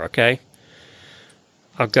we're there, okay?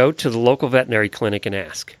 I'll go to the local veterinary clinic and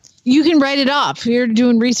ask. You can write it off. You're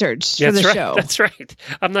doing research for the show. That's right.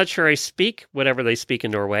 I'm not sure I speak whatever they speak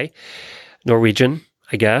in Norway. Norwegian,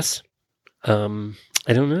 I guess. I don't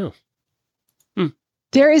know.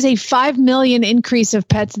 There is a 5 million increase of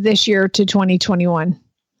pets this year to 2021.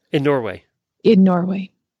 In Norway? In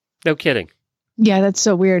Norway. No kidding. Yeah, that's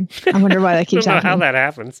so weird. I wonder why that keeps happening. I don't know how that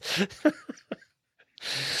happens.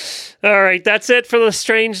 All right, that's it for the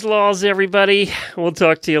strange laws, everybody. We'll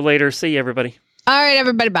talk to you later. See you, everybody. All right,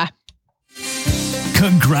 everybody. Bye.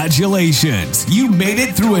 Congratulations. You made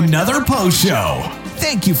it through another post show.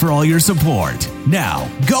 Thank you for all your support.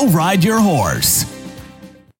 Now, go ride your horse.